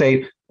real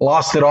estate.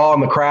 Lost it all in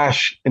the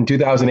crash in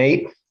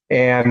 2008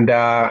 and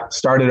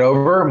started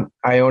over.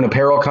 I own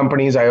apparel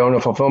companies. I own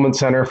a fulfillment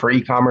center for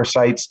e-commerce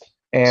sites.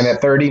 And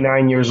at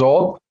 39 years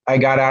old, I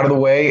got out of the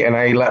way and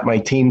I let my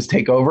teams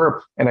take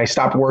over, and I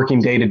stopped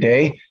working day to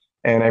day.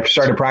 And I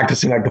started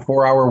practicing like the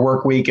 4-hour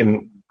work week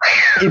and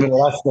even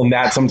less than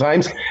that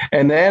sometimes.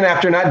 And then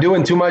after not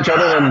doing too much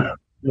other than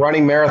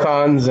running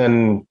marathons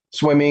and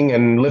swimming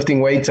and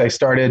lifting weights, I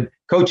started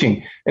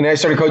coaching. And I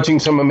started coaching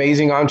some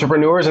amazing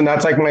entrepreneurs. And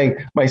that's like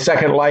my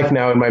second life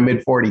now in my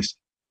mid-40s.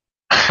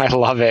 I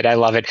love it. I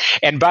love it.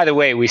 And by the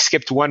way, we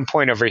skipped one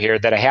point over here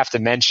that I have to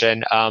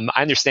mention. I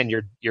understand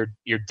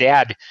your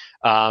dad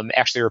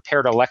actually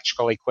repaired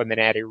electrical equipment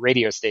at a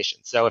radio station.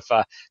 So if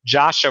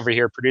Josh over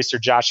here, producer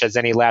Josh, has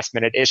any last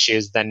minute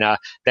issues, then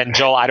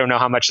Joel, I don't know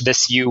how much of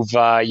this you've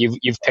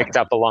picked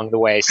up along the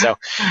way. So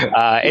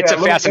it's a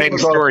fascinating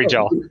story,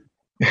 Joel.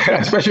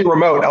 Especially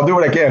remote. I'll do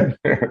what I can.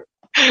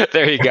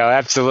 There you go.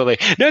 Absolutely.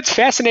 No, it's a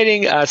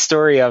fascinating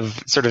story of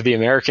sort of the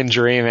American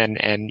dream and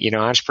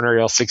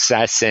entrepreneurial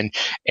success. And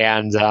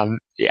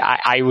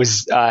I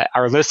was,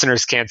 our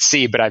listeners can't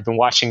see, but I've been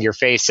watching your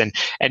face and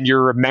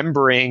you're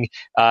remembering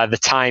the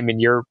time in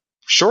your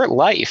short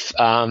life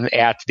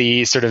at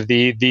the sort of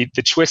the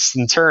twists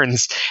and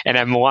turns, and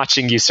I'm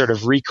watching you sort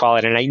of recall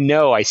it, and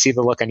I see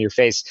the look on your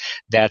face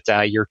that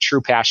your true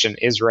passion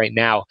is right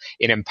now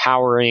in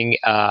empowering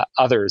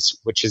others,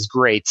 which is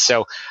great.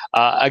 So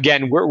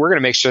again, we're going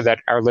to make sure that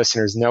our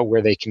listeners know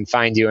where they can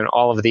find you and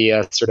all of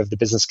the sort of the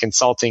business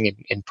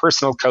consulting and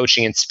personal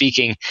coaching and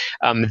speaking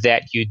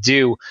that you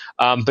do.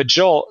 But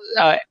Joel,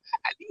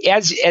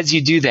 as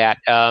you do that,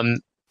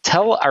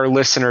 tell our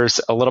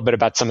listeners a little bit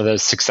about some of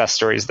those success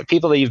stories, the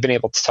people that you've been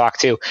able to talk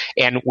to,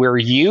 and where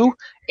you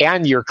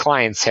and your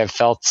clients have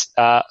felt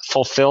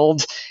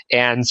fulfilled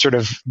and sort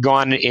of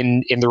gone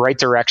in the right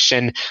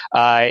direction.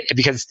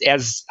 Because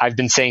as I've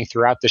been saying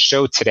throughout the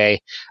show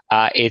today,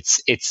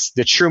 it's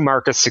the true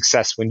mark of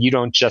success when you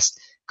don't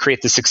just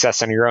create the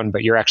success on your own,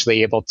 but you're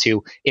actually able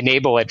to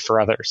enable it for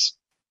others.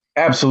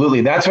 Absolutely.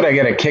 That's what I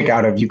get a kick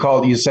out of.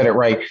 You said it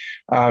right.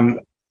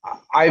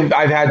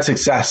 I've had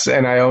success,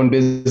 and I own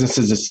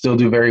businesses that still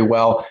do very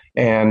well,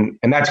 and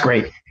that's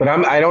great. But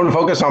I don't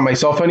focus on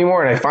myself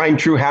anymore, and I find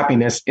true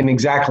happiness in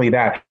exactly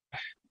that.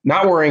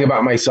 Not worrying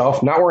about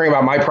myself, not worrying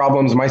about my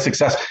problems, my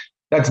success.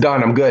 That's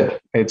done. I'm good.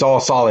 It's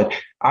all solid.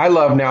 I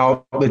love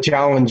now the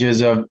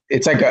challenges of.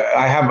 It's like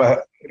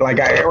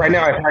right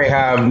now I probably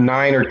have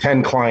 9 or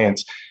 10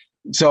 clients.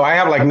 So I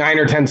have like 9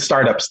 or 10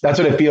 startups. That's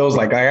what it feels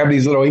like. I have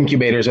these little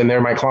incubators and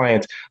they're my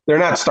clients. They're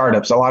not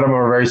startups. A lot of them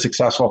are very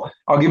successful.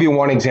 I'll give you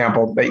one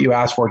example that you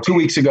asked for. 2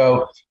 weeks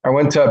ago, I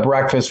went to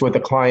breakfast with a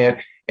client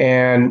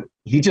and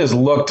he just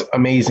looked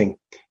amazing.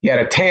 He had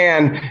a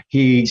tan.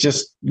 He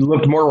just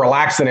looked more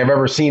relaxed than I've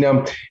ever seen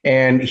him.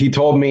 And he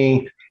told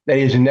me that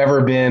he's never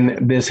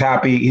been this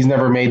happy. He's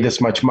never made this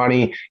much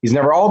money. He's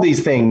never all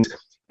these things.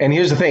 And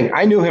here's the thing.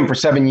 I knew him for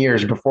 7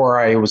 years before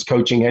I was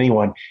coaching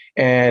anyone.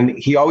 And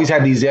he always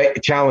had these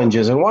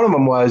challenges. And one of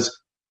them was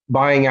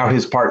buying out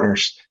his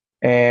partners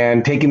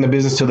and taking the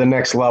business to the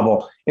next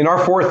level. In our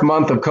 4th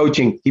month of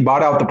coaching, he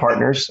bought out the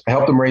partners. I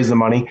helped him raise the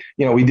money.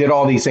 We did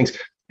all these things.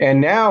 And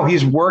now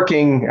he's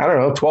working,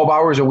 12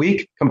 hours a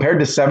week compared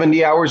to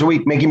 70 hours a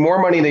week, making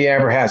more money than he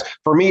ever has.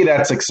 For me,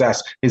 that's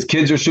success. His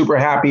kids are super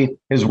happy.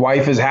 His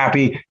wife is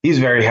happy. He's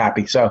very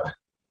happy. So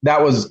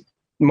that was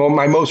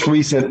my most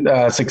recent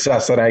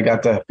success that I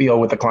got to feel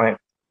with the client.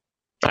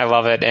 I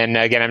love it. And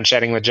again, I'm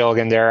chatting with Joel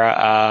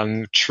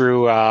Gandara.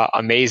 True,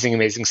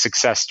 amazing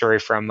success story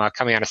from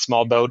coming on a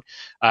small boat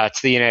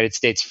to the United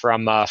States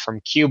from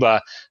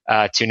Cuba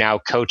to now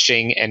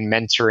coaching and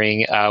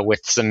mentoring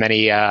with so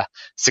many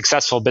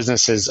successful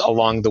businesses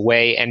along the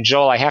way. And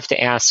Joel, I have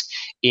to ask,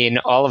 in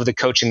all of the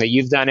coaching that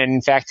you've done, and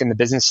in fact in the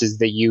businesses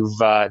that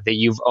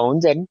you've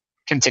owned and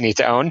continue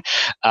to own,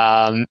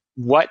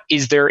 what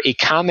is there a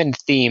common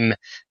theme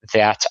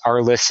that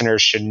our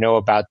listeners should know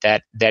about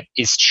that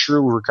is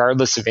true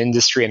regardless of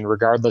industry and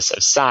regardless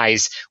of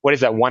size? What is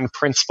that one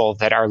principle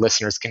that our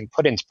listeners can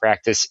put into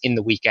practice in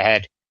the week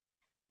ahead?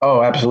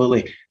 Oh,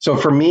 absolutely. So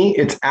for me,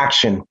 it's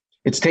action.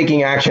 It's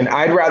taking action.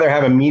 I'd rather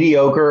have a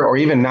mediocre or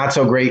even not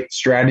so great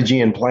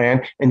strategy and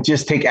plan and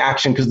just take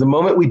action, because the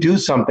moment we do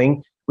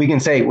something, we can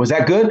say, was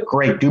that good?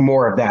 Great. Do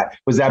more of that.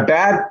 Was that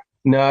bad?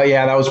 No,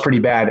 yeah, that was pretty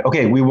bad.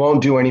 Okay, we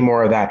won't do any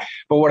more of that.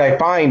 But what I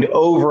find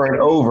over and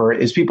over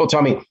is people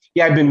tell me,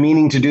 yeah, I've been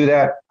meaning to do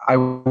that. I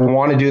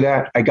want to do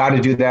that. I got to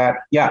do that.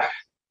 Yeah.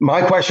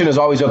 My question is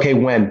always, okay,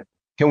 when?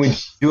 Can we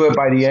do it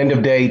by the end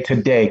of day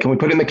today? Can we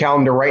put it in the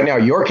calendar right now,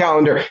 your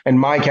calendar and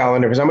my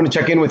calendar? Because I'm going to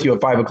check in with you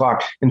at 5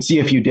 o'clock and see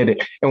if you did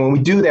it. And when we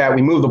do that,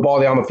 we move the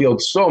ball down the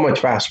field so much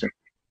faster.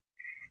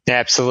 Yeah,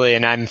 absolutely.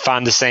 And I'm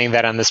fond of saying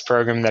that on this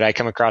program, that I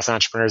come across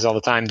entrepreneurs all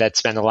the time that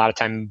spend a lot of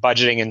time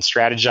budgeting and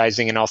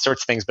strategizing and all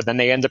sorts of things, but then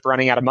they end up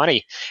running out of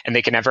money and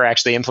they can never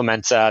actually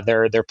implement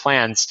their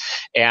plans.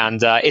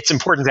 And it's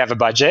important to have a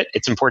budget.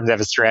 It's important to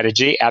have a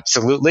strategy.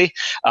 Absolutely.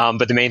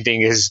 But the main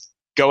thing is,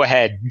 go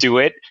ahead, do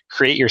it,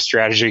 create your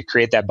strategy,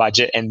 create that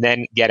budget, and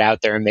then get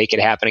out there and make it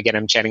happen. Again,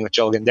 I'm chatting with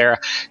Joel Gandara,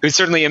 who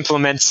certainly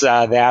implements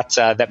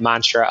that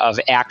mantra of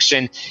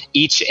action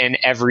each and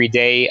every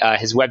day.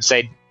 His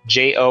website,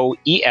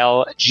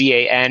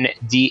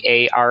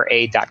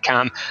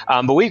 JoelGandara.com.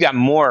 But we've got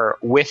more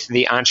with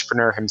the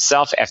entrepreneur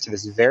himself after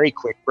this very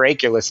quick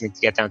break. You're listening to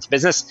Get Down to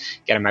Business.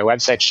 Get on my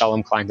website,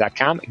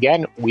 ShalomKlein.com.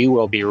 Again, we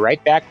will be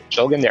right back with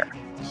Joel Gandara.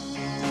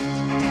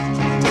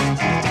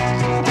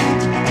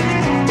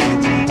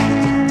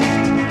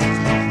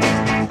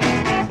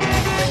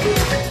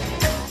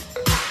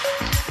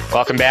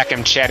 Welcome back.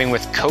 I'm chatting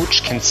with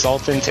coach,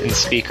 consultant, and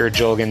speaker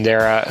Joel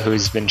Gandara,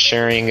 who's been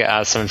sharing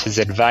some of his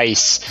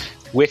advice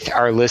with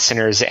our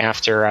listeners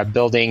after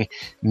building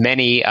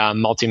many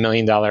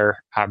multi-million-dollar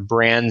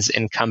brands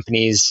and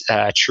companies,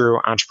 true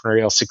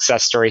entrepreneurial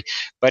success story.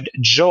 But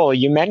Joel,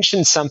 you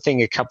mentioned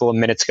something a couple of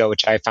minutes ago,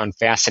 which I found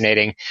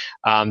fascinating,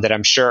 that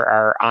I'm sure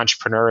our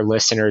entrepreneur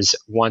listeners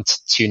want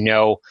to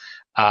know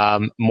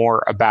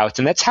more about,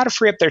 and that's how to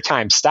free up their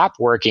time, stop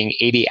working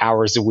 80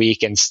 hours a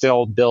week and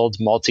still build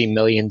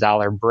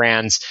multi-million-dollar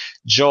brands.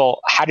 Joel,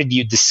 how did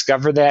you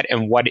discover that,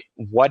 and what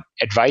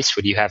advice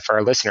would you have for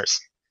our listeners?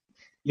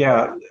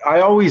 Yeah, I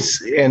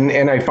always, and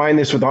I find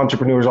this with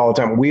entrepreneurs all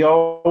the time, we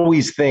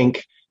always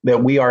think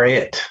that we are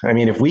it. I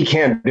mean, if we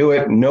can't do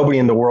it, nobody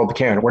in the world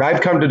can. What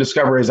I've come to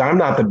discover is I'm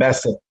not the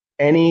best at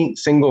any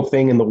single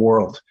thing in the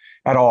world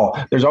at all.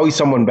 There's always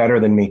someone better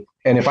than me.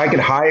 And if I could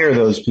hire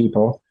those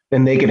people,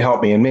 then they could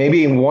help me. And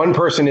maybe one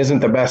person isn't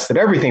the best at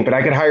everything, but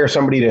I could hire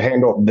somebody to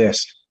handle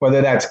this,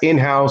 whether that's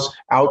in-house,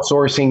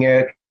 outsourcing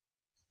it,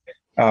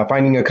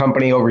 finding a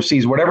company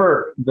overseas,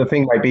 whatever the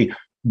thing might be.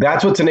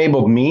 That's what's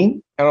enabled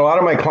me and a lot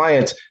of my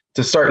clients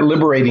to start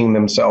liberating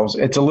themselves.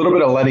 It's a little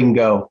bit of letting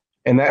go,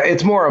 and that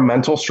it's more a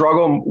mental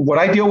struggle. What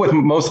I deal with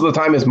most of the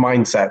time is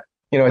mindset.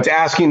 It's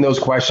asking those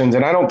questions,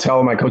 and I don't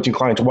tell my coaching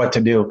clients what to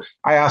do.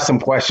 I ask them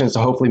questions to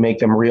hopefully make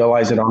them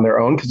realize it on their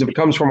own, because if it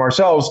comes from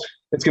ourselves,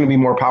 it's going to be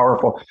more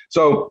powerful.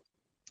 So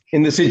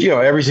in this,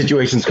 every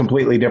situation is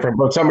completely different,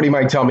 but somebody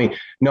might tell me,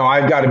 no,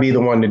 I've got to be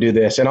the one to do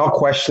this. And I'll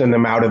question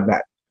them out of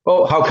that.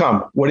 Well, how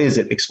come? What is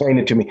it? Explain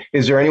it to me.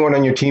 Is there anyone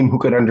on your team who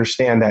could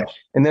understand that?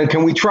 And then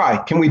can we try?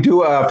 Can we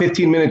do a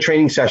 15-minute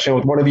training session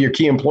with one of your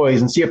key employees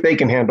and see if they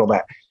can handle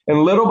that?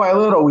 And little by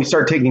little, we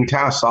start taking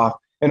tasks off.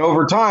 And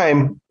over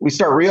time, we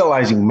start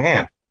realizing,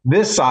 man,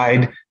 this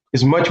side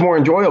is much more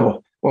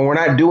enjoyable when we're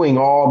not doing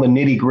all the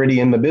nitty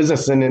gritty in the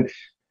business. And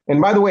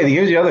by the way,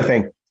 here's the other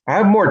thing. I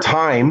have more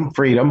time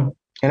freedom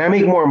and I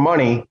make more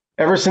money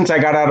ever since I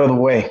got out of the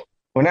way.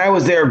 When I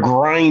was there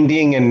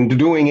grinding and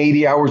doing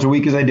 80 hours a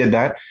week as I did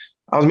that,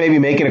 I was maybe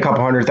making a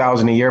couple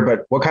 $100,000 a year,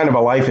 but what kind of a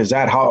life is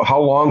that? How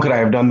long could I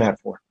have done that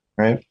for,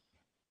 right?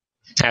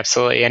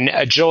 Absolutely. And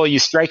Joel, you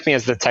strike me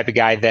as the type of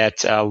guy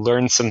that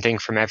learns something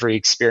from every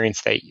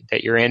experience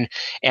that you're in.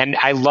 And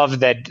I love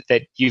that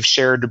you've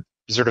shared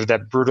sort of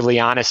that brutally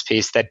honest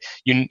piece, that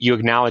you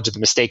acknowledge the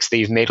mistakes that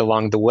you've made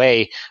along the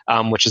way,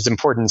 which is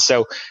important.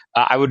 So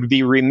I would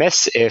be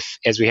remiss if,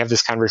 as we have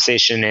this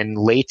conversation in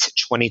late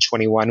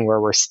 2021, where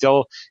we're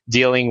still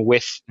dealing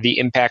with the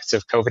impacts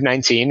of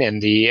COVID-19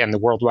 and the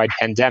worldwide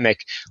pandemic,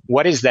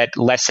 what is that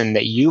lesson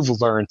that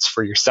you've learned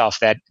for yourself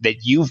that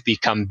you've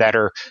become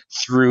better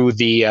through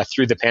the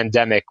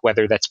pandemic,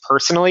 whether that's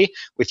personally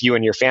with you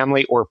and your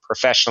family or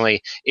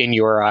professionally in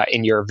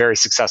your very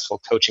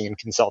successful coaching and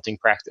consulting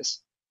practice?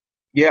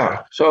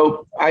 Yeah.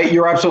 So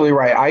you're absolutely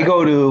right.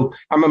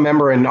 I'm a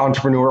member in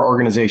entrepreneur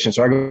organizations.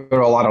 So I go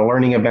to a lot of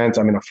learning events.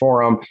 I'm in a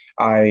forum.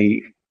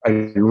 I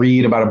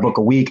read about a book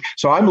a week.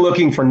 So I'm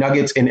looking for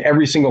nuggets in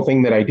every single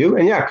thing that I do.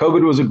 And yeah,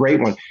 COVID was a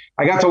great one.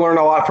 I got to learn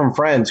a lot from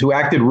friends who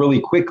acted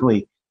really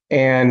quickly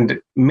and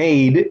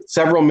made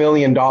several $1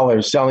 million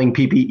selling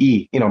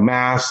PPE,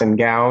 masks and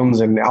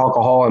gowns and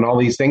alcohol and all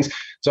these things.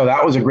 So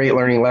that was a great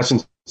learning lesson.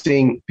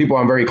 Seeing people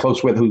I'm very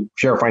close with who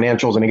share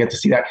financials, and I get to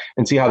see that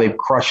and see how they've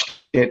crushed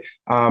it.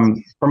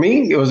 For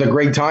me, it was a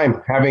great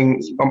time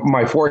having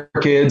my 4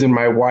 kids and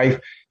my wife,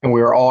 and we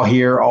were all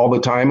here all the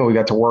time, and we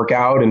got to work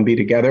out and be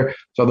together.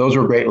 So those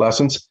were great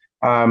lessons.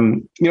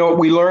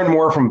 We learn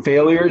more from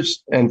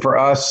failures, and for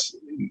us,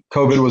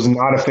 COVID was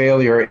not a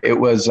failure. It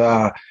was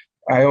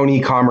I own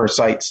e-commerce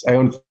sites. I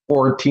own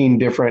 14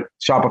 different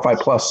Shopify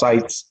Plus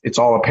sites. It's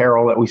all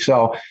apparel that we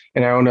sell.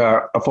 And I own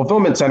a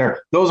fulfillment center.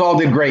 Those all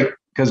did great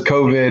because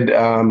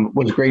COVID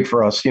was great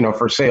for us,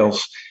 for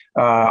sales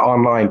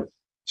online.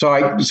 So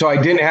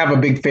I didn't have a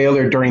big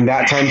failure during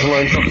that time to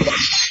learn something.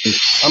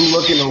 I'm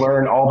looking to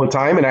learn all the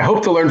time, and I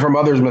hope to learn from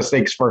others'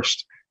 mistakes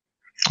first.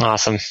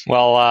 Awesome.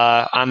 Well,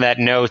 on that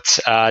note,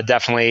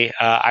 definitely,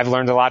 I've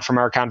learned a lot from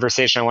our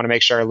conversation. I want to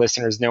make sure our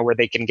listeners know where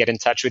they can get in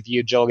touch with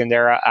you, Joel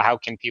Gandara. How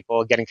can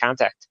people get in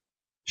contact?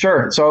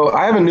 Sure. So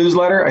I have a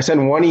newsletter. I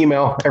send one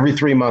email every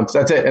 3 months.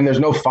 That's it. And there's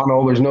no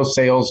funnel. There's no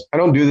sales. I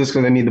don't do this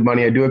because I need the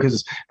money. I do it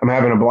because I'm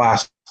having a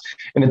blast.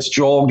 And it's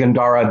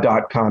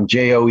joelgandara.com,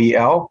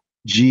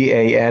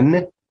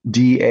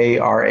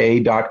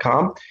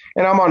 JoelGandara.com.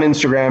 And I'm on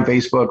Instagram,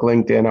 Facebook,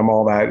 LinkedIn. I'm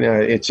all that.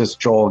 It's just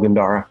Joel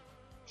Gandara.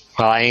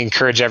 Well, I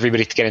encourage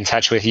everybody to get in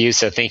touch with you.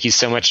 So thank you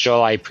so much,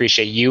 Joel. I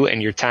appreciate you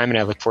and your time, and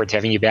I look forward to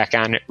having you back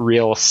on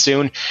real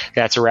soon.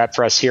 That's a wrap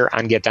for us here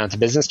on Get Down to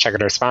Business. Check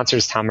out our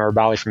sponsors, Tom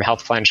Marabali from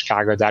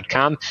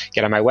healthplanchicago.com.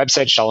 Get on my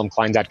website,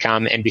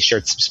 shalomklein.com, and be sure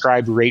to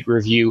subscribe, rate,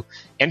 review,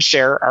 and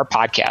share our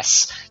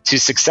podcasts. To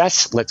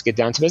success, let's get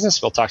down to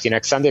business. We'll talk to you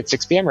next Sunday at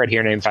 6 p.m. right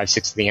here on AM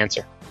 560 The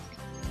Answer.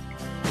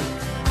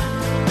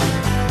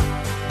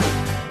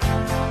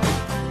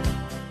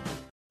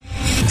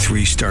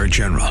 Three-star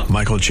General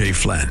Michael J.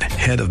 Flynn,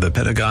 head of the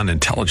Pentagon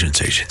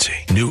Intelligence Agency,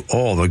 knew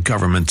all the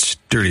government's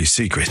dirty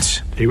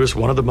secrets. He was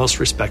one of the most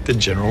respected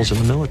generals in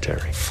the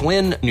military.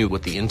 Flynn knew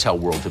what the intel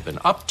world had been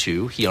up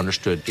to. He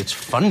understood its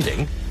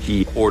funding.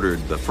 He ordered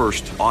the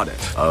first audit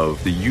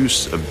of the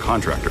use of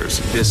contractors.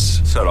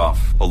 This set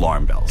off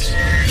alarm bells.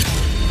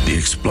 The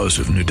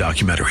explosive new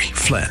documentary,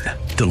 Flynn,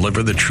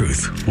 Deliver the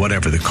Truth,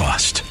 Whatever the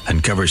Cost,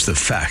 uncovers the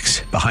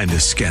facts behind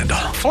this scandal.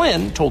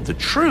 Flynn told the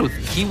truth.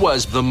 He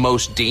was the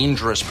most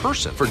dangerous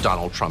person for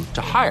Donald Trump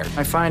to hire.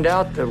 I find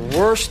out the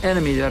worst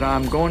enemy that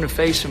I'm going to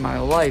face in my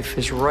life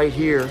is right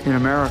here in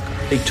America.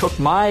 They took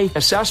my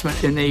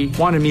assessment and they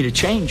wanted me to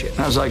change it. And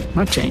I was like, I'm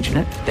not changing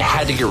it. They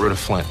had to get rid of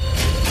Flynn.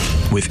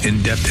 With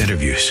in-depth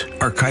interviews,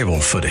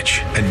 archival footage,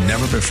 and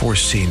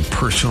never-before-seen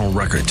personal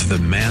records of the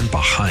man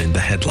behind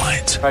the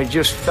headlines. I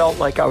just felt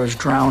like I was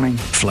drowning.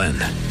 Flynn,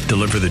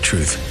 Deliver the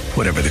Truth,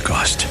 Whatever the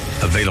Cost.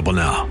 Available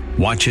now.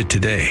 Watch it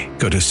today.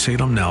 Go to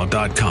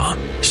salemnow.com.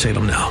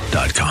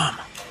 salemnow.com.